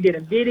good. We did a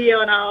video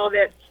and all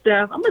that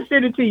stuff. I'm going to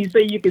send it to you so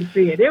you can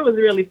see it. It was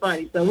really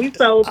funny. So we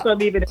sold some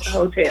even at the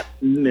hotel.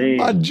 Man.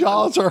 My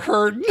jaws are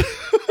hurting.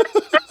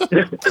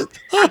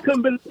 I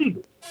couldn't believe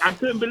it.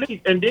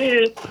 And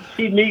then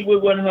she meet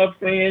with one of her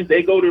friends.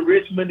 They go to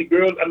Richmond. The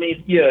girl,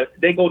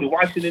 they go to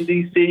Washington,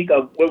 D.C.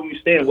 because where we were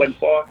staying wasn't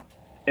far.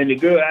 And the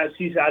girl,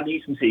 she said, I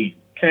need some seeds.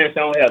 Parents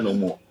don't have no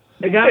more.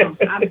 They got them.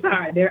 I'm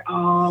sorry. They're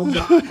all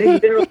gone. See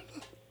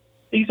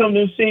some of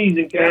them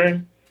seasons,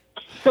 Karen.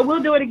 So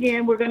we'll do it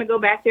again. We're going to go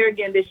back there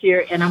again this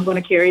year, and I'm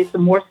going to carry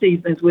some more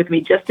seasons with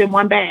me just in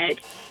one bag.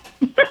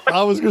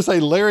 I was going to say,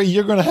 Larry,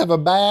 you're going to have a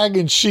bag,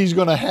 and she's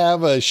going to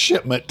have a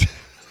shipment.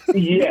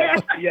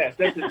 Yes,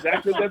 that's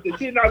exactly what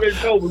she's already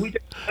told me. We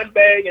take one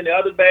bag, and the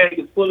other bag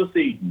is full of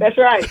seeds. That's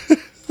right.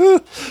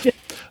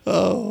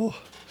 Oh,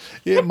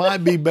 it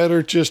might be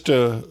better just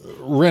to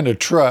rent a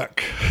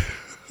truck.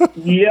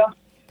 Yep.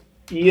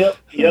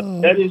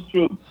 That is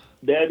true.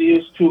 That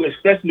is true,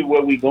 especially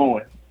where we're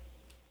going.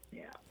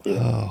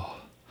 Oh,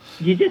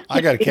 I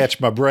got to catch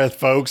my breath,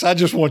 folks. I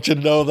just want you to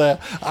know that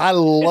I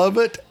love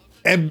it.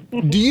 And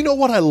do you know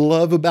what I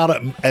love about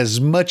it as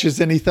much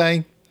as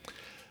anything?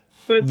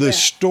 The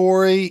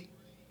story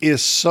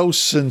is so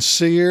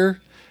sincere,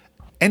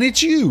 and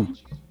it's you.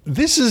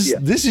 This is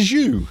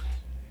you.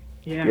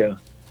 Yeah.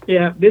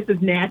 This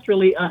is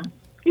naturally us.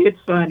 It's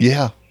funny.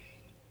 Yeah.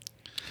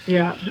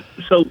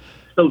 So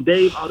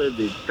Dave, out of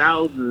the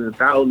thousands and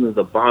thousands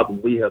of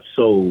bottles we have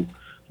sold,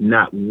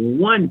 not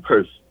one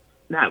person,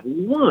 not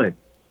one,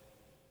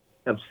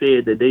 have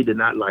said that they did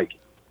not like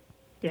it.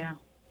 Yeah.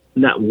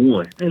 Not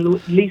one. At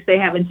least they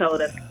haven't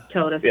told us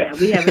that.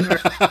 We haven't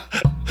heard.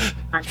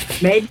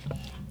 Maybe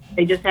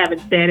they just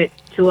haven't said it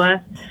to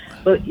us.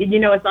 But,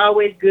 it's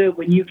always good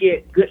when you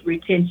get good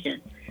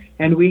retention.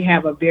 And we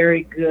have a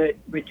very good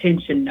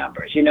retention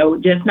numbers.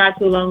 Just not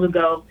too long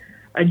ago,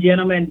 a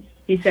gentleman,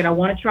 he said, I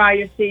want to try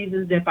your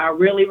seasons. If I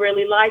really,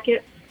 really like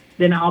it,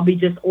 then I'll be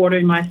just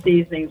ordering my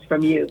seasonings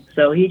from you.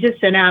 So he just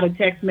sent out a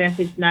text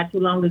message not too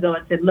long ago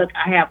and said, look,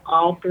 I have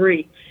all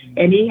three.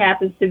 And he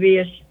happens to be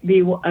a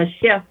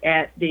chef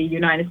at the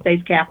United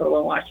States Capitol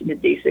in Washington,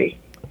 D.C.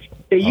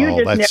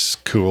 So that's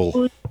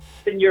cool.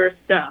 In your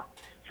stuff.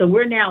 So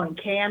we're now in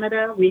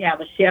Canada. We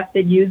have a chef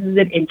that uses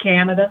it in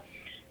Canada.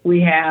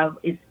 We have,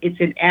 it's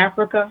in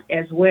Africa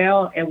as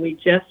well. And we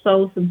just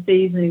sold some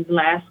seasonings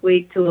last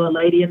week to a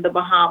lady in the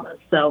Bahamas.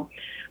 So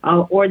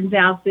Orton's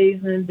House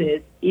Seasonings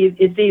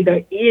it's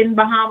either in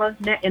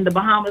the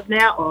Bahamas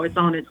now, or it's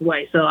on its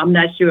way. So I'm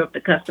not sure if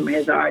the customer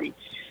has already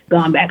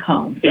gone back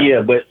home. So.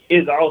 Yeah, but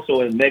it's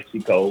also in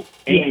Mexico,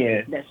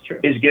 and that's true.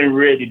 It's getting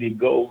ready to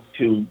go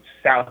to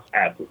South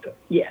Africa.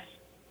 Yes.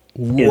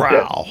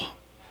 Wow.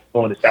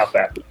 Going to South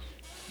Africa.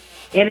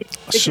 And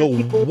so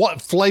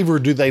what flavor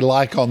do they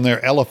like on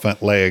their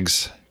elephant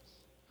legs?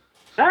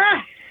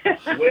 Well,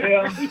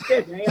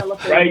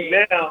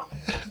 right now,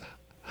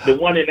 the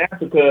one in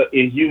Africa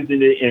is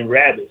using it in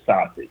rabbit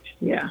sausage.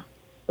 Yeah.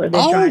 But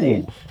they're trying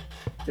it.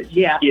 But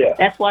yeah.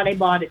 That's why they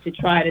bought it, to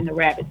try it in the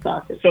rabbit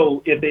sausage.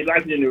 So if they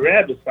like it in the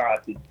rabbit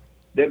sausage,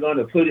 they're going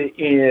to put it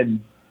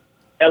in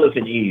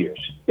elephant ears.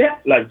 Yeah.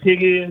 Like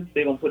pig ears,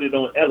 they're going to put it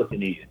on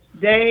elephant ears.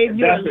 Dave,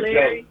 you and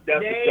Larry.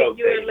 That's a joke.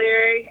 You and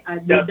Larry.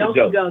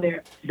 Don't go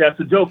there. That's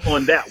a joke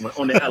on that one,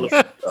 on the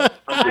elephant.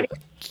 How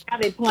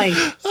they playing?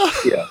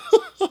 Yeah.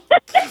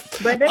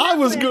 But I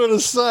was going to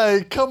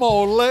say, come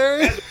on,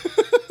 Larry.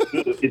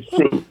 It's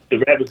true. The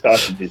rabbit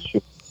sausage is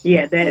true.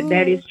 Yeah,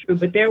 that is true.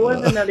 But there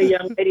was another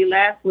young lady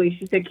last week.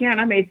 She said, Karen,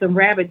 I made some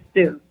rabbit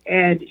stew.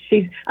 And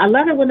I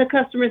love it when the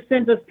customer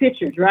sends us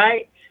pictures,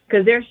 right?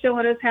 Because they're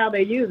showing us how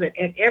they use it.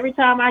 And every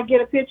time I get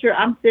a picture,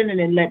 I'm sending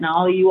it and letting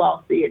all of you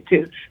all see it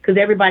too. Because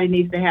everybody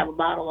needs to have a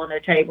bottle on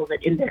their tables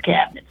and in their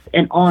cabinets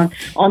and on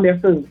their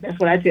food. That's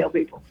what I tell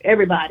people.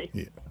 Everybody.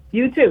 Yeah.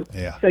 You too.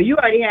 Yeah. So you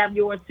already have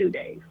yours too,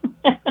 Dave.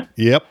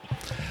 Yep.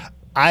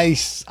 I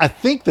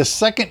think the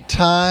second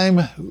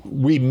time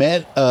we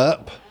met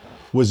up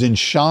was in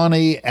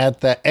Shawnee at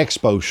the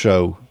expo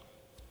show.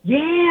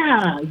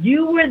 Yeah,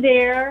 you were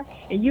there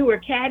and you were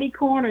catty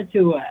corner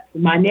to us.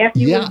 My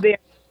nephew was there.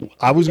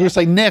 I was going to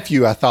say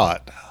nephew, I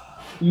thought.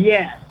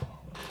 Yes,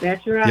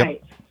 that's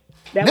right.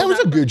 Yep. That was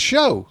a good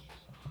show.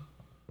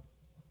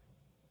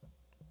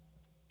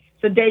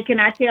 So, Dave, can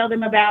I tell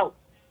them about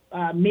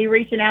me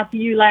reaching out to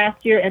you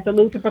last year at the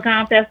Luther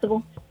Pecan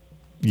Festival?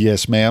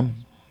 Yes,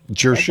 ma'am.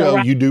 It's your show.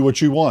 Right. You do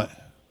what you want.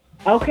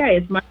 Okay,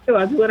 it's my show.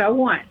 I do what I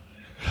want.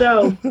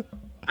 So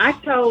I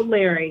told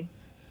Larry,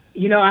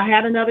 I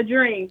had another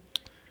dream.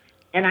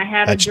 And I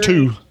had That's a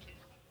dream. Two.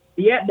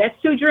 Yeah, that's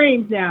two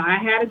dreams now. I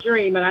had a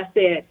dream, and I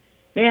said,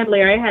 man,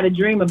 Larry, I had a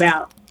dream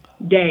about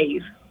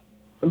Dave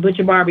from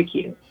Butcher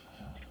Barbecue.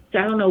 So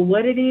I don't know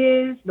what it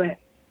is, but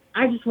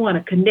I just want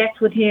to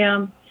connect with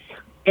him.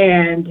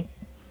 And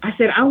I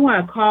said, I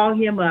want to call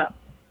him up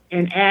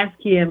and ask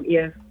him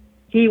if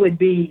he would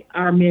be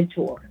our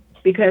mentor,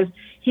 because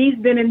he's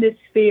been in this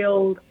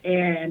field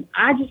and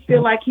I just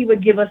feel like he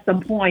would give us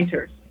some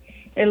pointers.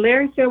 And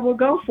Larry said, well,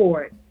 go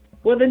for it.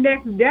 Well, the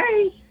next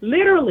day,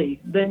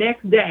 literally the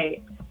next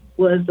day,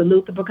 was the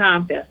Luther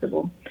Pecan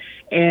Festival.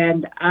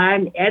 And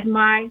I'm at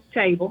my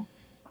table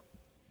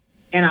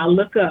and I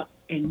look up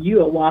and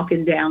you are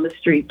walking down the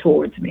street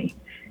towards me.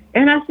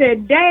 And I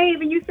said,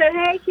 Dave, and you said,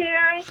 hey,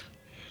 Karen.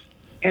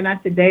 And I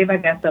said, Dave, I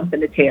got something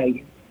to tell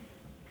you.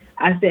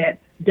 I said,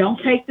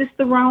 don't take this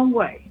the wrong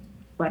way,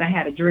 but I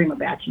had a dream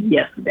about you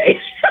yesterday.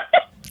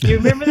 You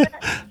remember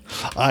that?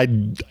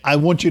 I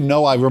want you to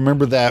know I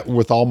remember that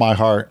with all my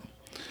heart.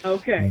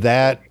 Okay.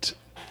 That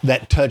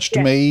touched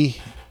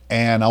me,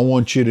 and I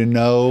want you to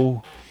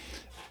know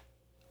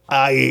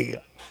I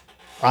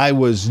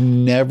was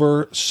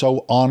never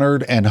so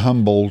honored and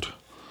humbled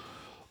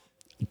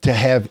to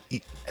have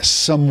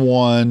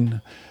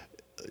someone,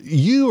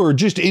 you or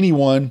just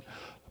anyone,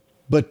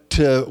 but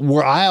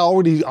where I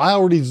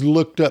already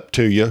looked up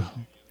to you,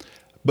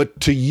 but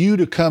to you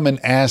to come and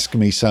ask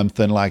me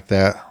something like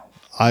that,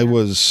 I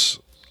was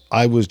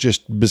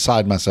just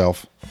beside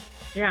myself.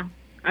 Yeah,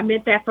 I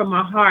meant that from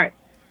my heart.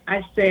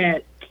 I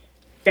said,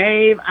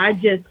 Dave,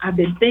 I've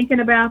been thinking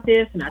about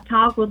this, and I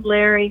talked with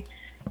Larry,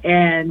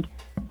 and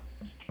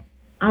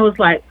I was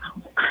like,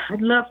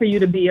 I'd love for you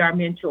to be our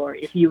mentor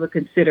if you would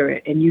consider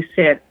it. And you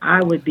said,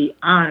 I would be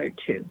honored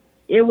to.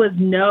 It was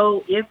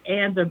no ifs,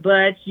 ands, or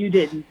buts. You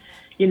didn't,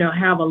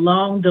 have a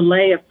long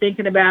delay of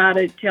thinking about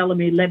it, telling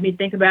me, let me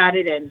think about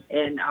it,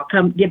 and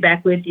I'll get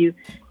back with you.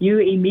 You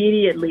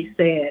immediately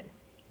said,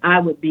 I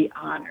would be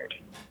honored.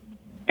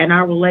 And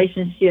our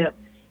relationship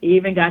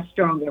even got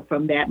stronger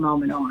from that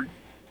moment on.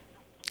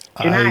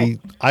 And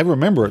I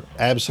remember it.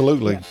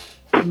 Absolutely.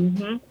 Yeah.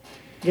 Mm-hmm.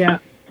 Yeah.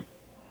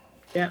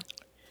 Yeah.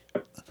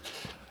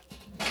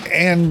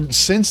 And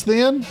since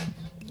then,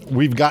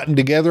 we've gotten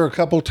together a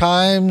couple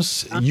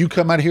times. You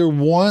come out here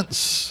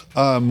once.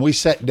 We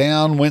sat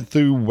down, went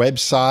through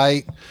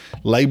website,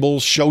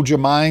 labels, showed you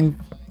mine,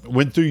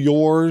 went through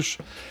yours.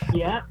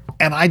 Yeah.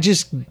 And I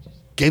just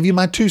gave you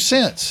my 2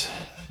 cents.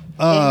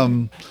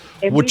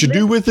 What you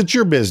do with it's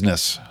your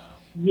business.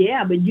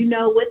 Yeah, but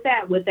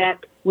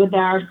with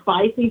our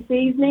spicy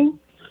seasoning,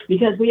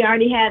 because we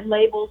already had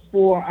labels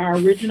for our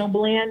original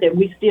blend, and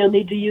we still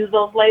need to use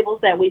those labels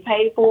that we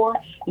paid for.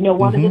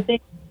 One of the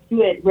things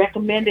you had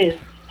recommended is,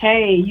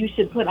 hey, you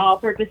should put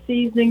all-purpose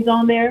seasonings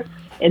on there.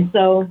 And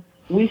so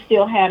we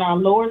still had our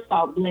lower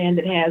salt blend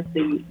that has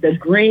the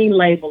green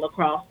label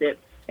across it,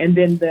 and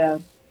then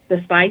the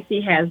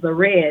spicy has the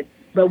red.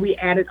 But we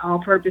added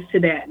all-purpose to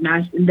that,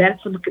 and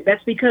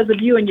that's because of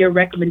you and your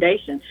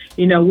recommendation.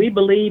 We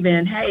believe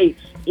in, hey,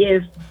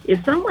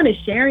 if someone is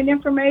sharing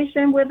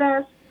information with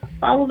us,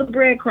 follow the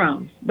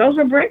breadcrumbs. Those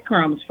are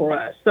breadcrumbs for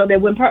us, so that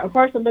when a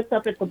person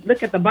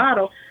look at the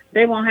bottle,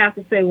 they won't have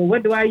to say, well,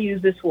 what do I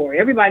use this for?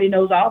 Everybody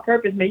knows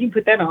all-purpose. Man, you can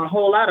put that on a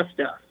whole lot of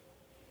stuff,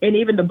 and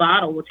even the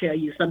bottle will tell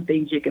you some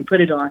things you can put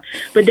it on.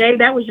 But Dave,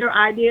 that was your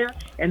idea,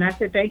 and I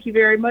said thank you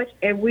very much,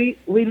 and we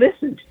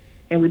listened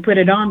and we put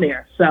it on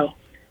there. So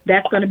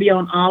that's going to be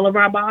on all of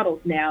our bottles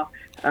now.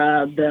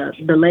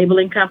 The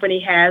labeling company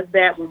has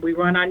that. When we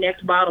run our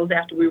next bottles,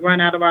 after we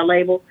run out of our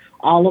label,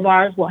 all of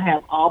ours will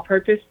have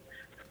all-purpose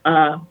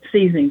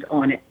seasonings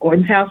on it.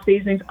 Orton's House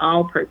Seasonings,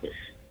 all-purpose.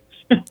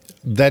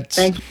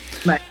 Thank you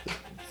so much.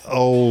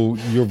 Oh,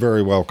 you're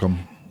very welcome.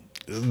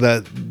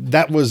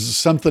 That was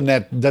something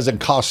that doesn't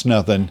cost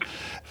nothing.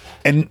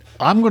 And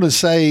I'm going to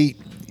say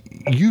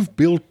you've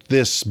built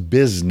this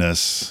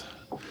business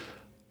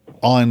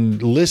on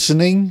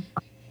listening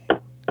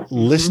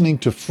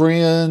to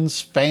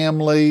friends,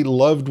 family,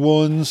 loved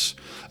ones,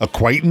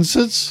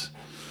 acquaintances.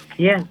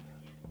 Yeah.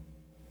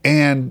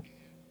 And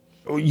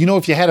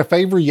if you had a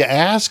favor, you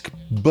ask,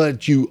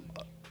 but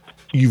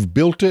you've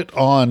built it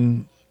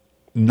on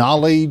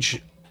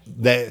knowledge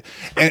that.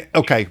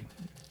 Okay,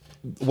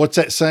 what's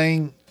that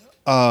saying?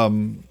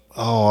 I'm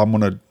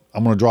gonna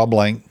draw a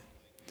blank.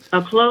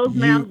 A closed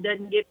mouth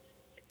doesn't get.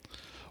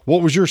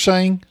 What was your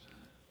saying?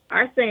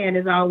 Our saying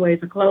is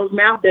always, a closed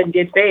mouth doesn't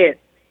get fed.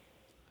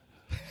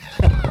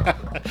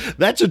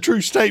 That's a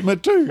true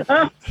statement too.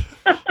 The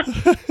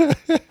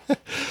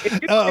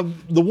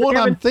one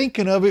I'm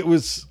thinking of, it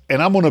was,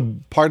 and I'm going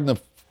to, pardon the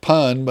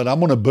pun, but I'm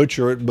going to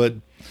butcher it, but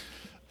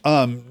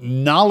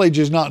knowledge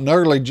is not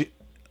knowledge.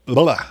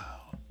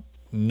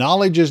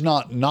 Knowledge is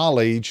not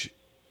knowledge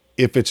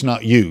if it's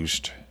not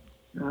used.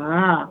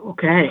 Ah,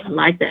 okay. I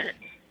like that.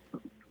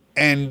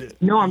 And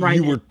I'm right.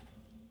 You were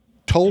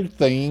told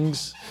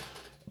things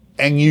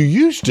and you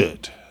used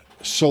it.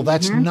 So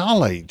that's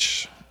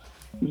knowledge.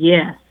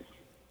 Yes.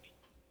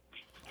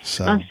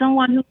 So.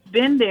 Someone who's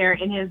been there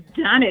and has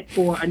done it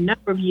for a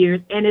number of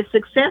years and is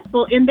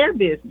successful in their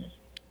business.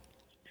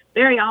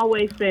 Larry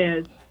always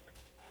says,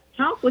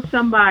 talk with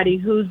somebody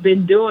who's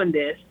been doing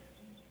this,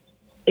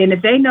 and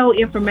if they know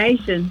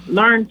information,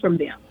 learn from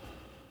them.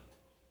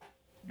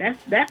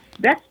 That's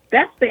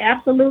the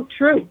absolute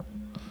truth.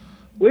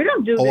 We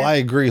don't do Oh, this. I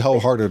agree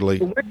wholeheartedly.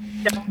 We're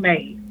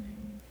self-made.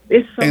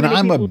 There's so And many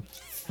I'm people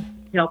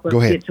help us Go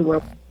ahead. get to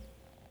where.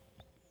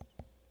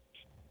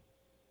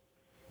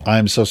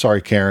 I'm so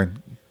sorry,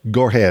 Karen.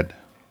 Go ahead.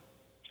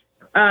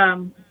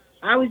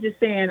 I was just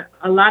saying,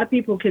 a lot of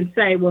people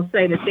will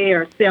say that they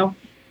are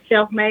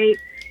self-made.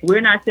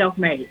 We're not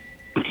self-made.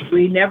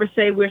 We never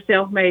say we're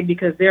self-made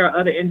because there are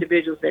other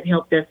individuals that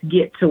helped us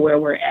get to where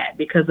we're at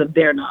because of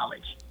their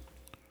knowledge.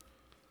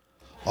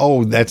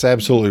 Oh, that's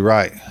absolutely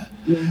right.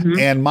 Mm-hmm.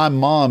 And my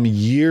mom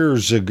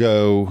years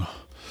ago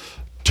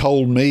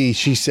told me,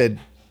 she said,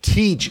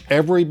 teach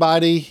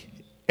everybody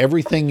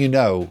everything you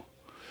know,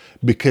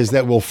 because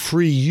that will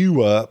free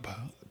you up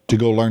to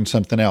go learn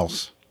something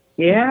else.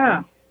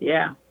 Yeah,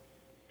 yeah.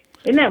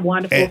 Isn't that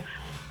wonderful?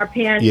 Our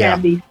parents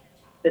have these,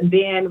 and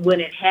then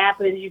when it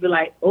happens, you be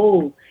like,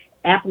 oh,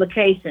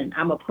 application.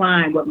 I'm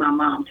applying what my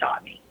mom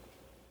taught me.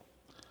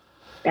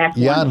 That's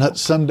wonderful. And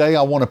someday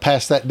I want to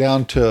pass that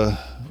down to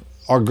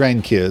our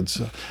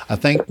grandkids. I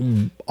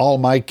think all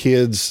my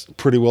kids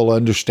pretty well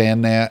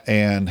understand that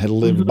and have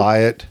lived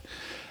by it.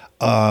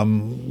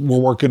 We're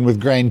working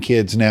with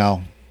grandkids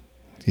now.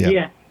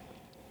 Yeah,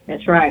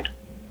 that's right.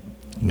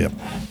 Yep.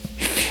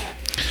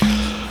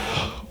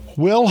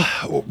 Well,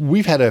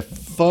 we've had a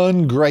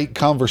fun, great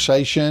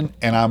conversation,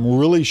 and I'm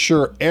really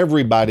sure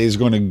everybody is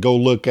going to go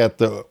look at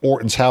the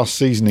Orton's House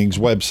Seasonings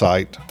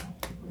website.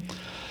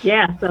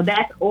 Yeah, so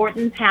that's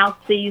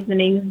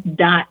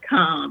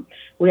ortonshouseseasonings.com.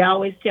 We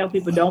always tell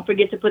people, don't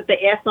forget to put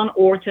the S on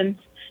Orton's.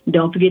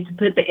 Don't forget to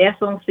put the S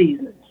on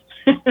Seasonings.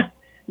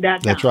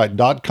 That's right,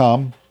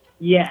 .com.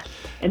 Yes.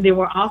 And then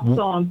we're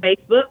also on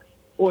Facebook,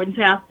 Orton's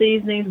House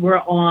Seasonings. We're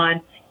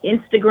on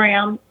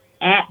Instagram,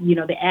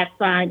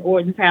 the @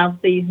 Orton's House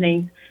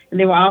Seasonings. And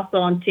then we're also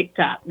on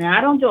TikTok. Now,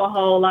 I don't do a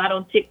whole lot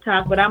on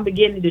TikTok, but I'm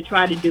beginning to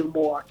try to do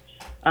more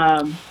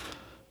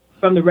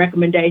from the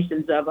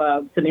recommendations of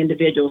some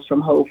individuals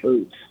from Whole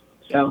Foods.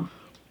 So,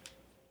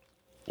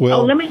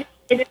 let me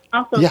say this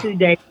also too,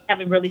 Dave. I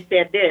haven't really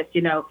said this.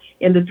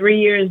 In the 3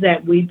 years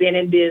that we've been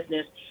in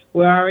business,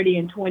 we're already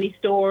in 20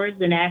 stores,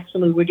 and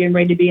actually we're getting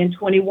ready to be in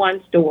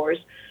 21 stores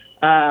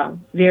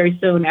very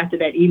soon after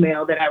that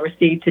email that I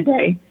received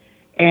today.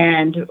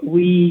 And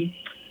we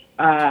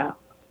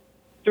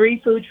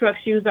 3 food trucks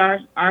use our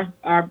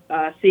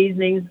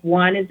seasonings.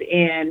 One is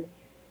in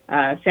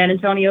San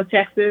Antonio,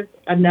 Texas.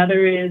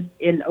 Another is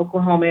in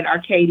Oklahoma, in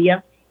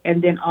Arcadia,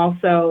 and then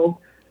also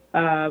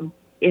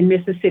in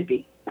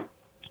Mississippi,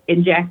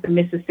 in Jackson,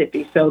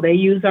 Mississippi. So they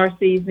use our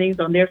seasonings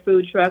on their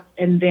food trucks.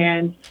 And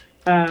then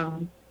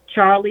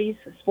Charlie's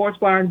Sports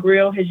Bar and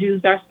Grill has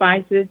used our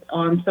spices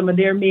on some of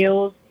their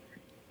meals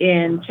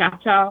in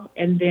Choctaw.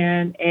 And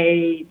then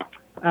a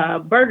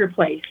burger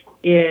place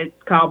is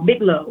called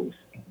Big Lowe's.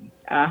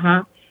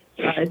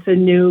 It's a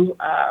new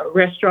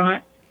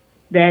restaurant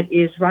that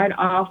is right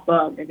off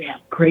of, and they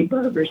have great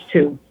burgers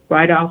too,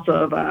 right off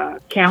of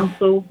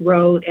Council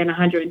Road and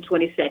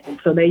 122nd.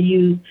 So they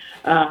use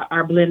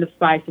our blend of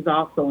spices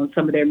also on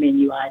some of their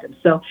menu items.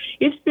 So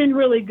it's been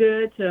really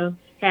good to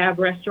have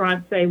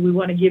restaurants say, we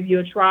want to give you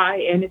a try,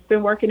 and it's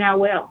been working out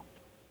well.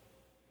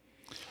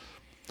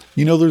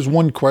 There's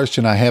one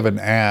question I haven't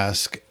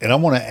asked, and I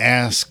want to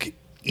ask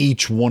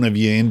each one of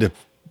you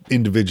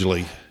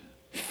individually.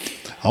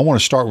 I want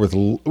to start with,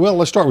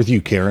 let's start with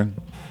you, Karen.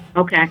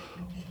 Okay.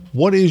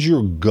 What is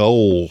your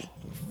goal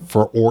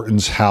for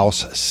Orton's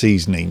House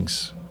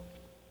Seasonings?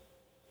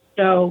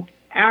 So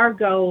my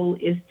goal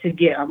is to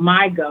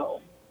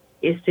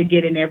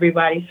get in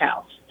everybody's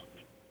house.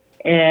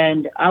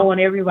 And I want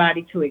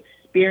everybody to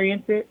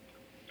experience it,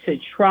 to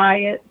try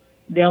it.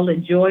 They'll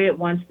enjoy it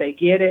once they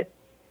get it.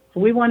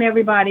 We want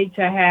everybody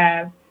to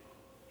have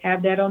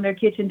that on their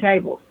kitchen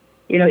table.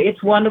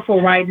 It's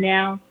wonderful right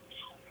now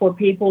for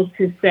people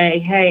to say,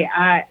 hey,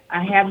 I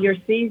have your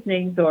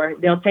seasonings, or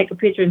they'll take a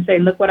picture and say,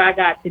 look what I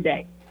got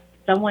today.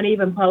 Someone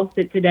even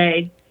posted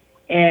today,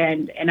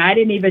 and I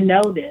didn't even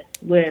know this,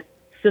 with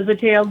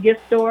Scissortail Gift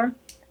Store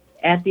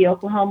at the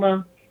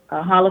Oklahoma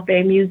Hall of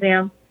Fame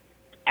Museum.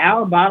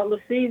 Our bottle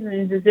of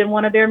seasonings is in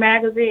one of their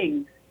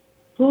magazines.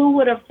 Who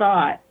would have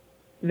thought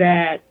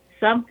that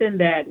something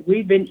that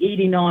we've been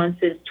eating on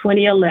since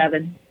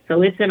 2011,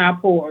 so it's in our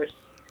pores,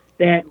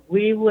 that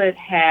we would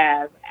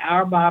have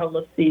our bottle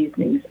of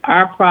seasonings,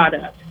 our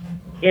product,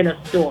 in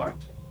a store?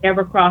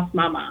 Never crossed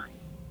my mind.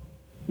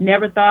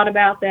 Never thought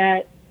about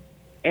that.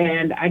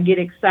 And I get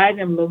excited.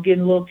 I'm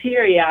getting a little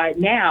teary-eyed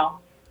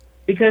now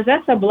because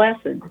that's a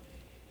blessing.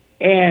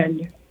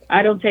 And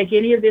I don't take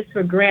any of this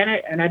for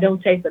granted, and I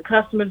don't take the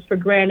customers for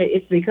granted.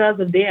 It's because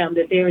of them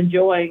that they're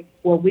enjoying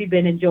what we've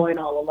been enjoying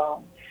all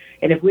along.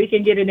 And if we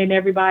can get it in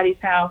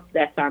everybody's house,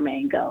 that's our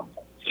main goal.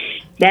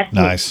 That's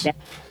nice.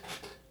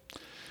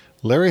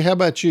 Larry, how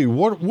about you?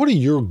 What are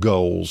your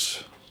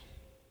goals?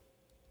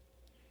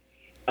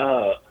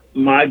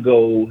 My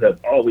goal have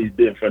always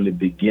been from the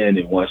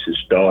beginning, once it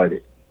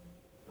started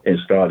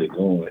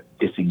going,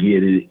 is to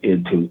get it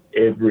into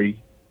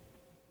every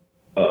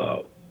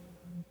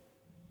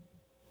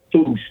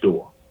food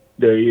store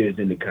there is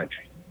in the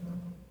country.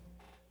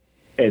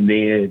 And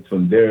then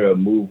from there,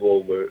 move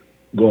over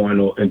going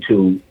on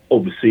into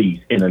overseas,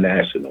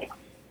 international,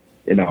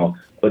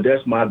 But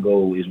that's my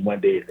goal, is one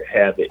day to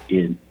have it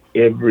in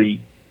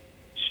every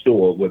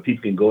store where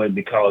people can go in,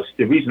 because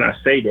the reason I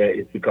say that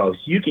is because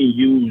you can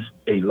use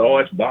a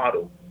large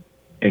bottle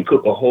and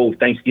cook a whole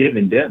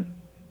Thanksgiving dinner.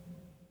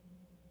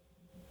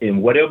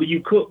 And whatever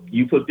you cook,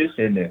 you put this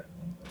in there.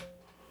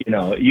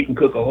 You can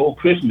cook a whole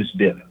Christmas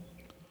dinner.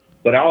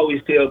 But I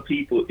always tell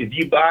people, if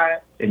you buy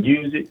it and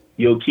use it,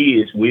 your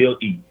kids will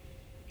eat.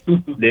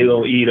 They're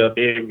going to eat up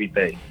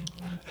everything.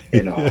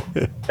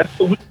 That's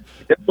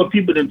what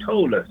people done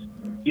told us.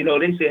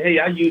 They say, hey,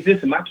 I use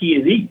this and my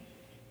kids eat.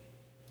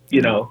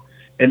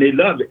 And they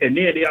love it. And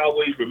then they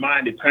always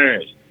remind the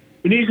parents,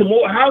 we need some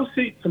more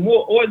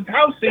Orton's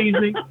house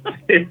seasoning.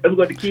 That's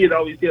what the kids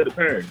always tell the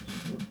parents.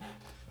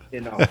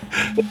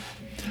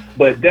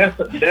 But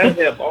that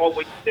have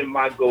always been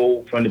my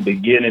goal from the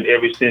beginning,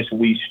 ever since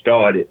we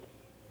started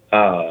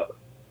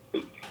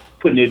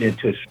putting it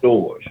into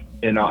stores.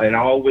 And I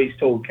always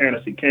told Karen,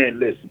 I said, Karen,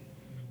 listen,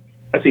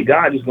 I said,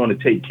 God is going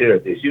to take care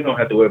of this. You don't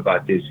have to worry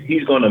about this.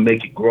 He's going to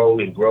make it grow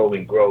and grow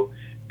and grow,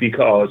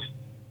 because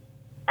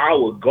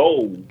our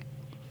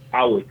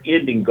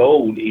ending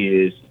goal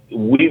is,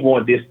 we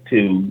want this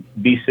to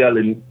be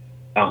selling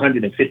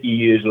 150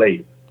 years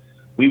later.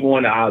 We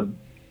want our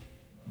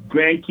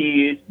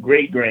grandkids,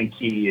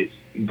 great-grandkids,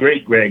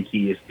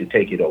 great-grandkids to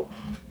take it over.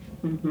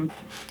 Mm-hmm.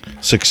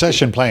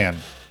 Succession plan.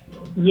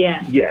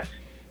 Yeah. Yes.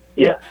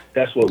 Yeah.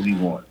 That's what we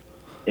want.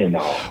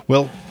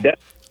 Well,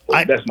 that's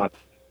my...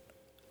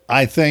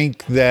 I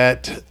think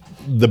that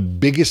the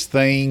biggest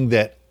thing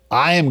that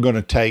I am going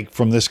to take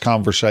from this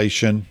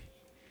conversation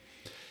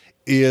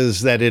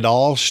is that it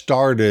all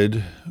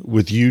started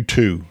with you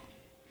two.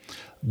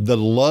 The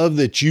love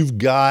that you've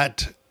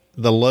got,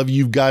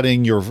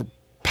 in your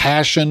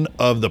passion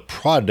of the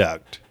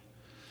product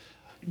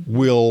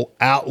will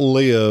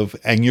outlive,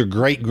 and your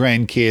great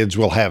grandkids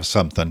will have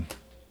something.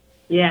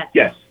 Yes.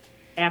 Yes.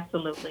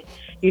 Absolutely.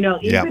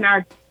 Even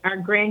our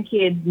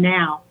grandkids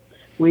now,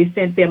 we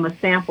sent them a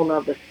sample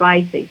of the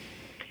spicy,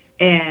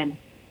 and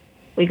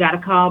we got a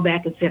call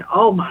back and said,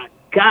 oh my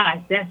gosh,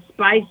 that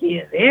spicy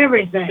is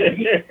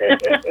everything.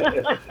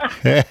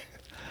 Because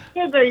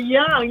they're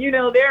young,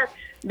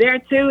 they're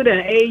 2 to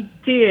age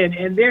 10,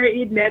 and they're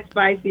eating that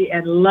spicy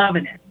and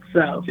loving it.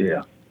 So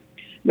yeah.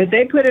 But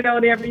they put it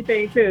on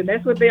everything too. And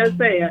that's what they'll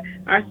say.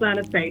 Our son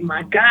will say,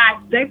 my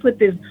gosh, we put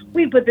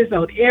this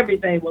on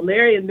everything. Well,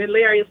 Larry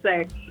will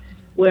say,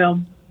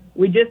 well,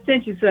 we just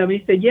sent you some.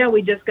 He said, yeah,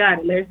 we just got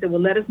it. Larry said, well,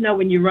 let us know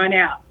when you run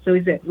out. So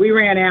he said, we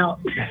ran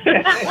out. He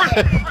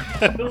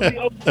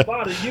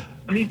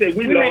said,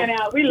 we ran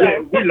out. We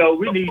low. We low.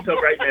 We need some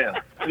right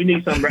now. We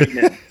need some right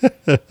now.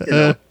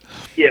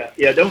 Yeah.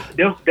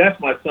 That's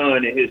my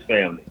son and his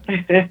family.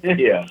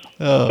 Yeah.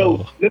 Oh.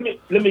 So let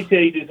me tell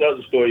you this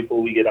other story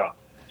before we get off.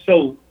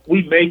 So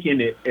we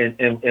making it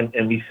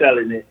and we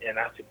selling it, and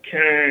I said,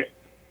 Karen,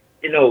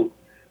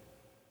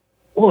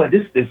 boy,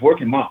 this is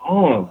working my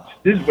arms.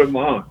 This is working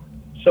my arms.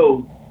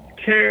 So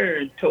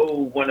Karen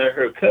told one of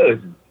her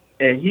cousins,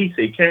 and he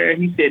said, Karen,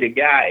 he said, a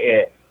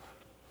guy at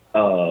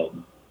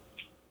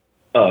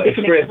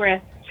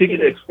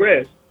Chicken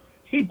Express,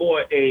 he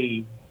bought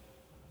a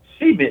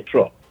cement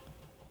truck,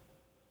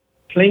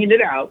 cleaned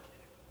it out,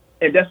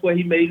 and that's where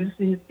he made his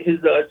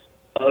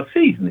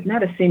seasoning.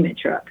 Not a cement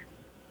truck.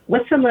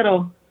 What's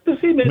the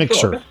cement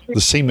mixer? Truck. The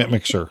cement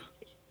mixer.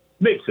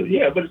 Mixer,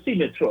 yeah, but a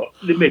cement truck,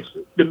 the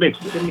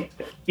mixer.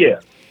 Yeah.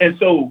 And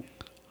so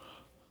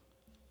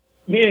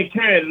me and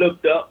Karen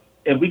looked up,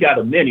 and we got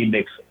a mini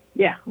mixer.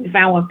 Yeah, we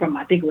found one from,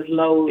 I think it was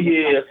Lowe's.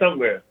 Yeah,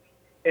 somewhere.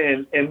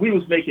 And we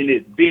was making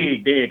it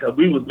big then, because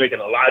we was making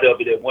a lot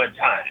of it at one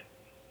time,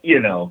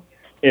 and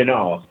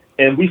all.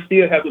 And we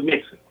still have the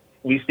mixer.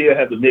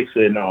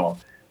 And all.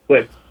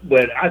 But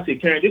I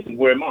said, Karen, this is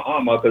wearing my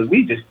arm out, because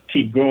we just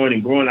keep growing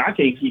and growing. I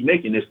can't keep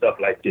making this stuff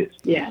like this.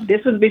 Yeah,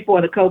 this was before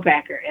the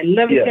co-packer. And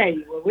let me tell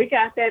you, when we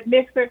got that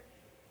mixer,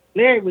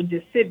 Larry would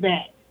just sit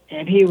back,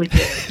 and he would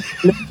just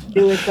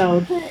do his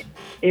own thing.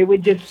 It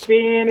would just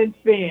spin and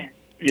spin.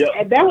 Yeah,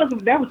 and that was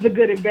a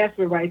good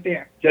investment right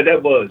there. Yeah,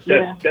 that was.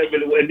 That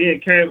really was. And then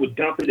Karen would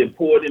dump it and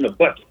pour it in a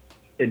bucket,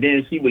 and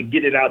then she would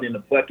get it out in a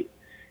bucket,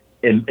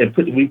 and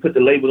we put the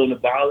label on the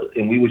bottle,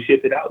 and we would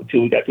ship it out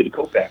until we got to the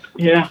co-packer.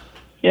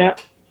 Yeah.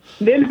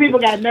 Then the people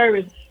got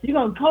nervous. You're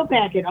going to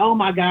co-pack it. Oh,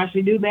 my gosh,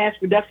 we do mass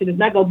production. It's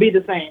not going to be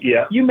the same.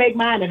 Yeah. You make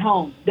mine at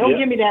home. Don't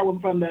give me that one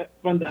from the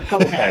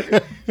co-packer.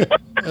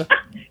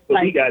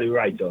 But we got it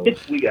right, though.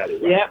 We got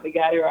it right. Yeah, we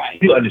got it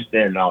right. You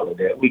understand all of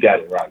that. We got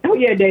it right. Oh,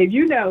 yeah, Dave,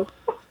 Yeah.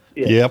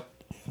 Yep.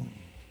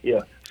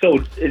 Yeah. So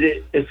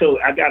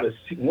I got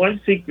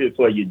one secret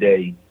for you,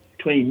 Dave,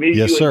 between me,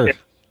 yes, you, sir. and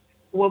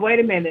well,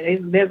 wait a minute.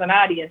 There's an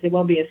audience. It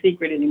won't be a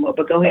secret anymore.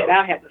 But go ahead.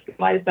 I'll have the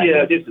slightest idea.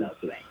 Yeah, this is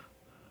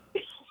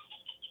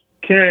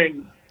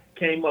Karen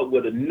came up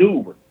with a new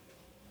one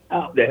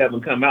that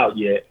haven't come out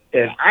yet,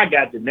 and I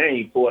got the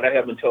name for it. I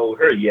haven't told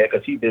her yet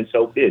because she's been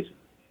so busy.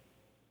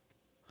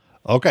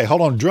 Okay,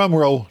 hold on. Drum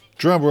roll.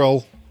 I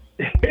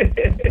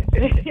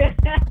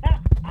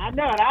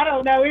know it. I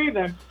don't know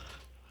either.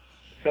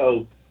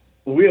 So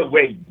We'll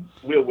wait.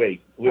 We'll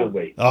wait.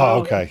 Oh,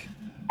 okay.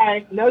 All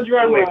right, no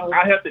drum Wait, roll.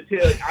 I have to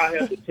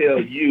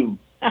tell you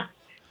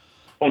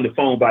on the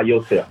phone by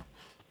yourself.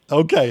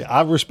 Okay,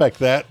 I respect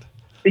that.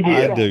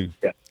 I do.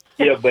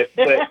 Yeah, but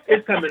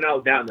it's coming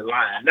out down the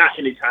line, not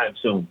anytime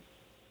soon.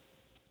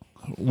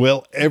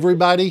 Well,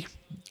 everybody,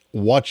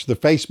 watch the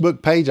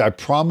Facebook page. I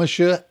promise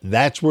you,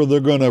 that's where they're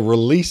going to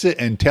release it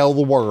and tell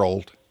the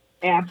world.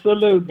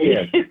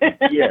 Absolutely.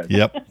 Yes.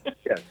 Yep.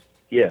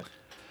 Yes.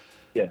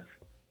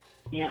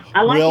 Yeah,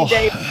 I like Well- you,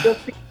 Dave.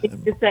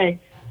 Just to say,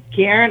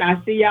 Karen,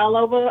 I see you all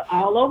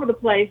over the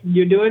place.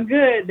 You're doing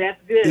good.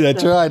 That's good.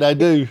 That's So right. I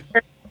do.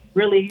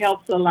 really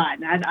helps a lot,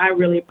 and I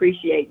really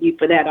appreciate you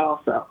for that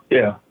also.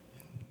 Yeah.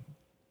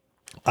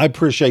 I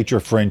appreciate your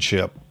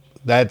friendship.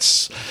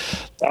 That's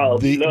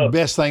the love.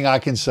 best thing I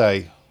can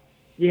say.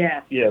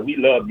 Yeah, Yeah, we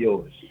love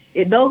yours.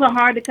 those are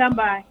hard to come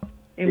by,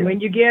 and when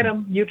you get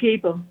them, you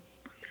keep them.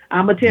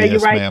 I'm gonna tell you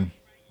Yes, right. ma'am.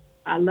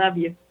 I love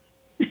you.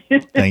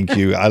 Thank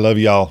you. I love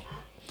y'all.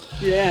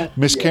 Yeah.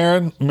 Miss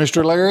Karen,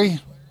 Mr. Larry,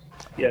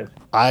 Yes.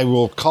 I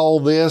will call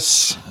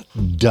this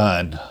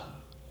done.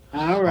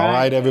 All right. All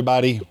right,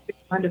 everybody.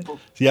 Wonderful.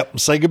 Yep.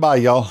 Say goodbye,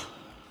 y'all.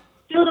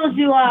 Toodles,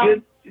 you all.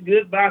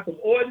 Goodbye from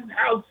Orton's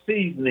House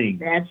Seasoning.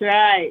 That's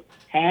right.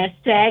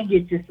 Hashtag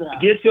get you some.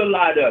 Get your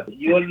lot of it.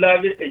 You'll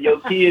love it, and your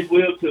kids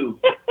will too.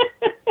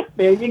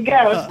 There you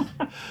go.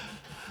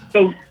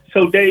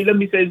 So Dave, let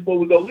me say before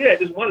we go, we had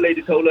this one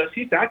lady told us,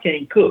 she said, I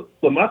can't cook.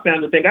 But my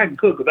family think I can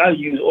cook because I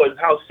use Orton's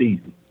House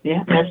Seasoning.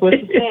 Yeah, that's what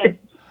she said.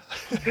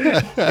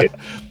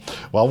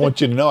 Well, I want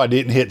you to know I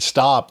didn't hit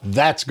stop.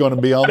 That's going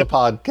to be on the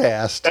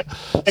podcast.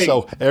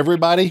 So,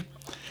 everybody,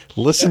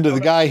 listen to the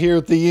guy here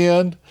at the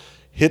end.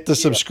 Hit the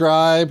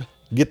subscribe,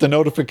 get the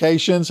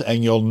notifications,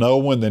 and you'll know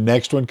when the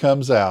next one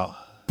comes out.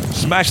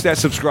 Smash that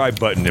subscribe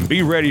button and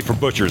be ready for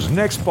Butcher's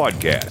next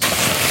podcast.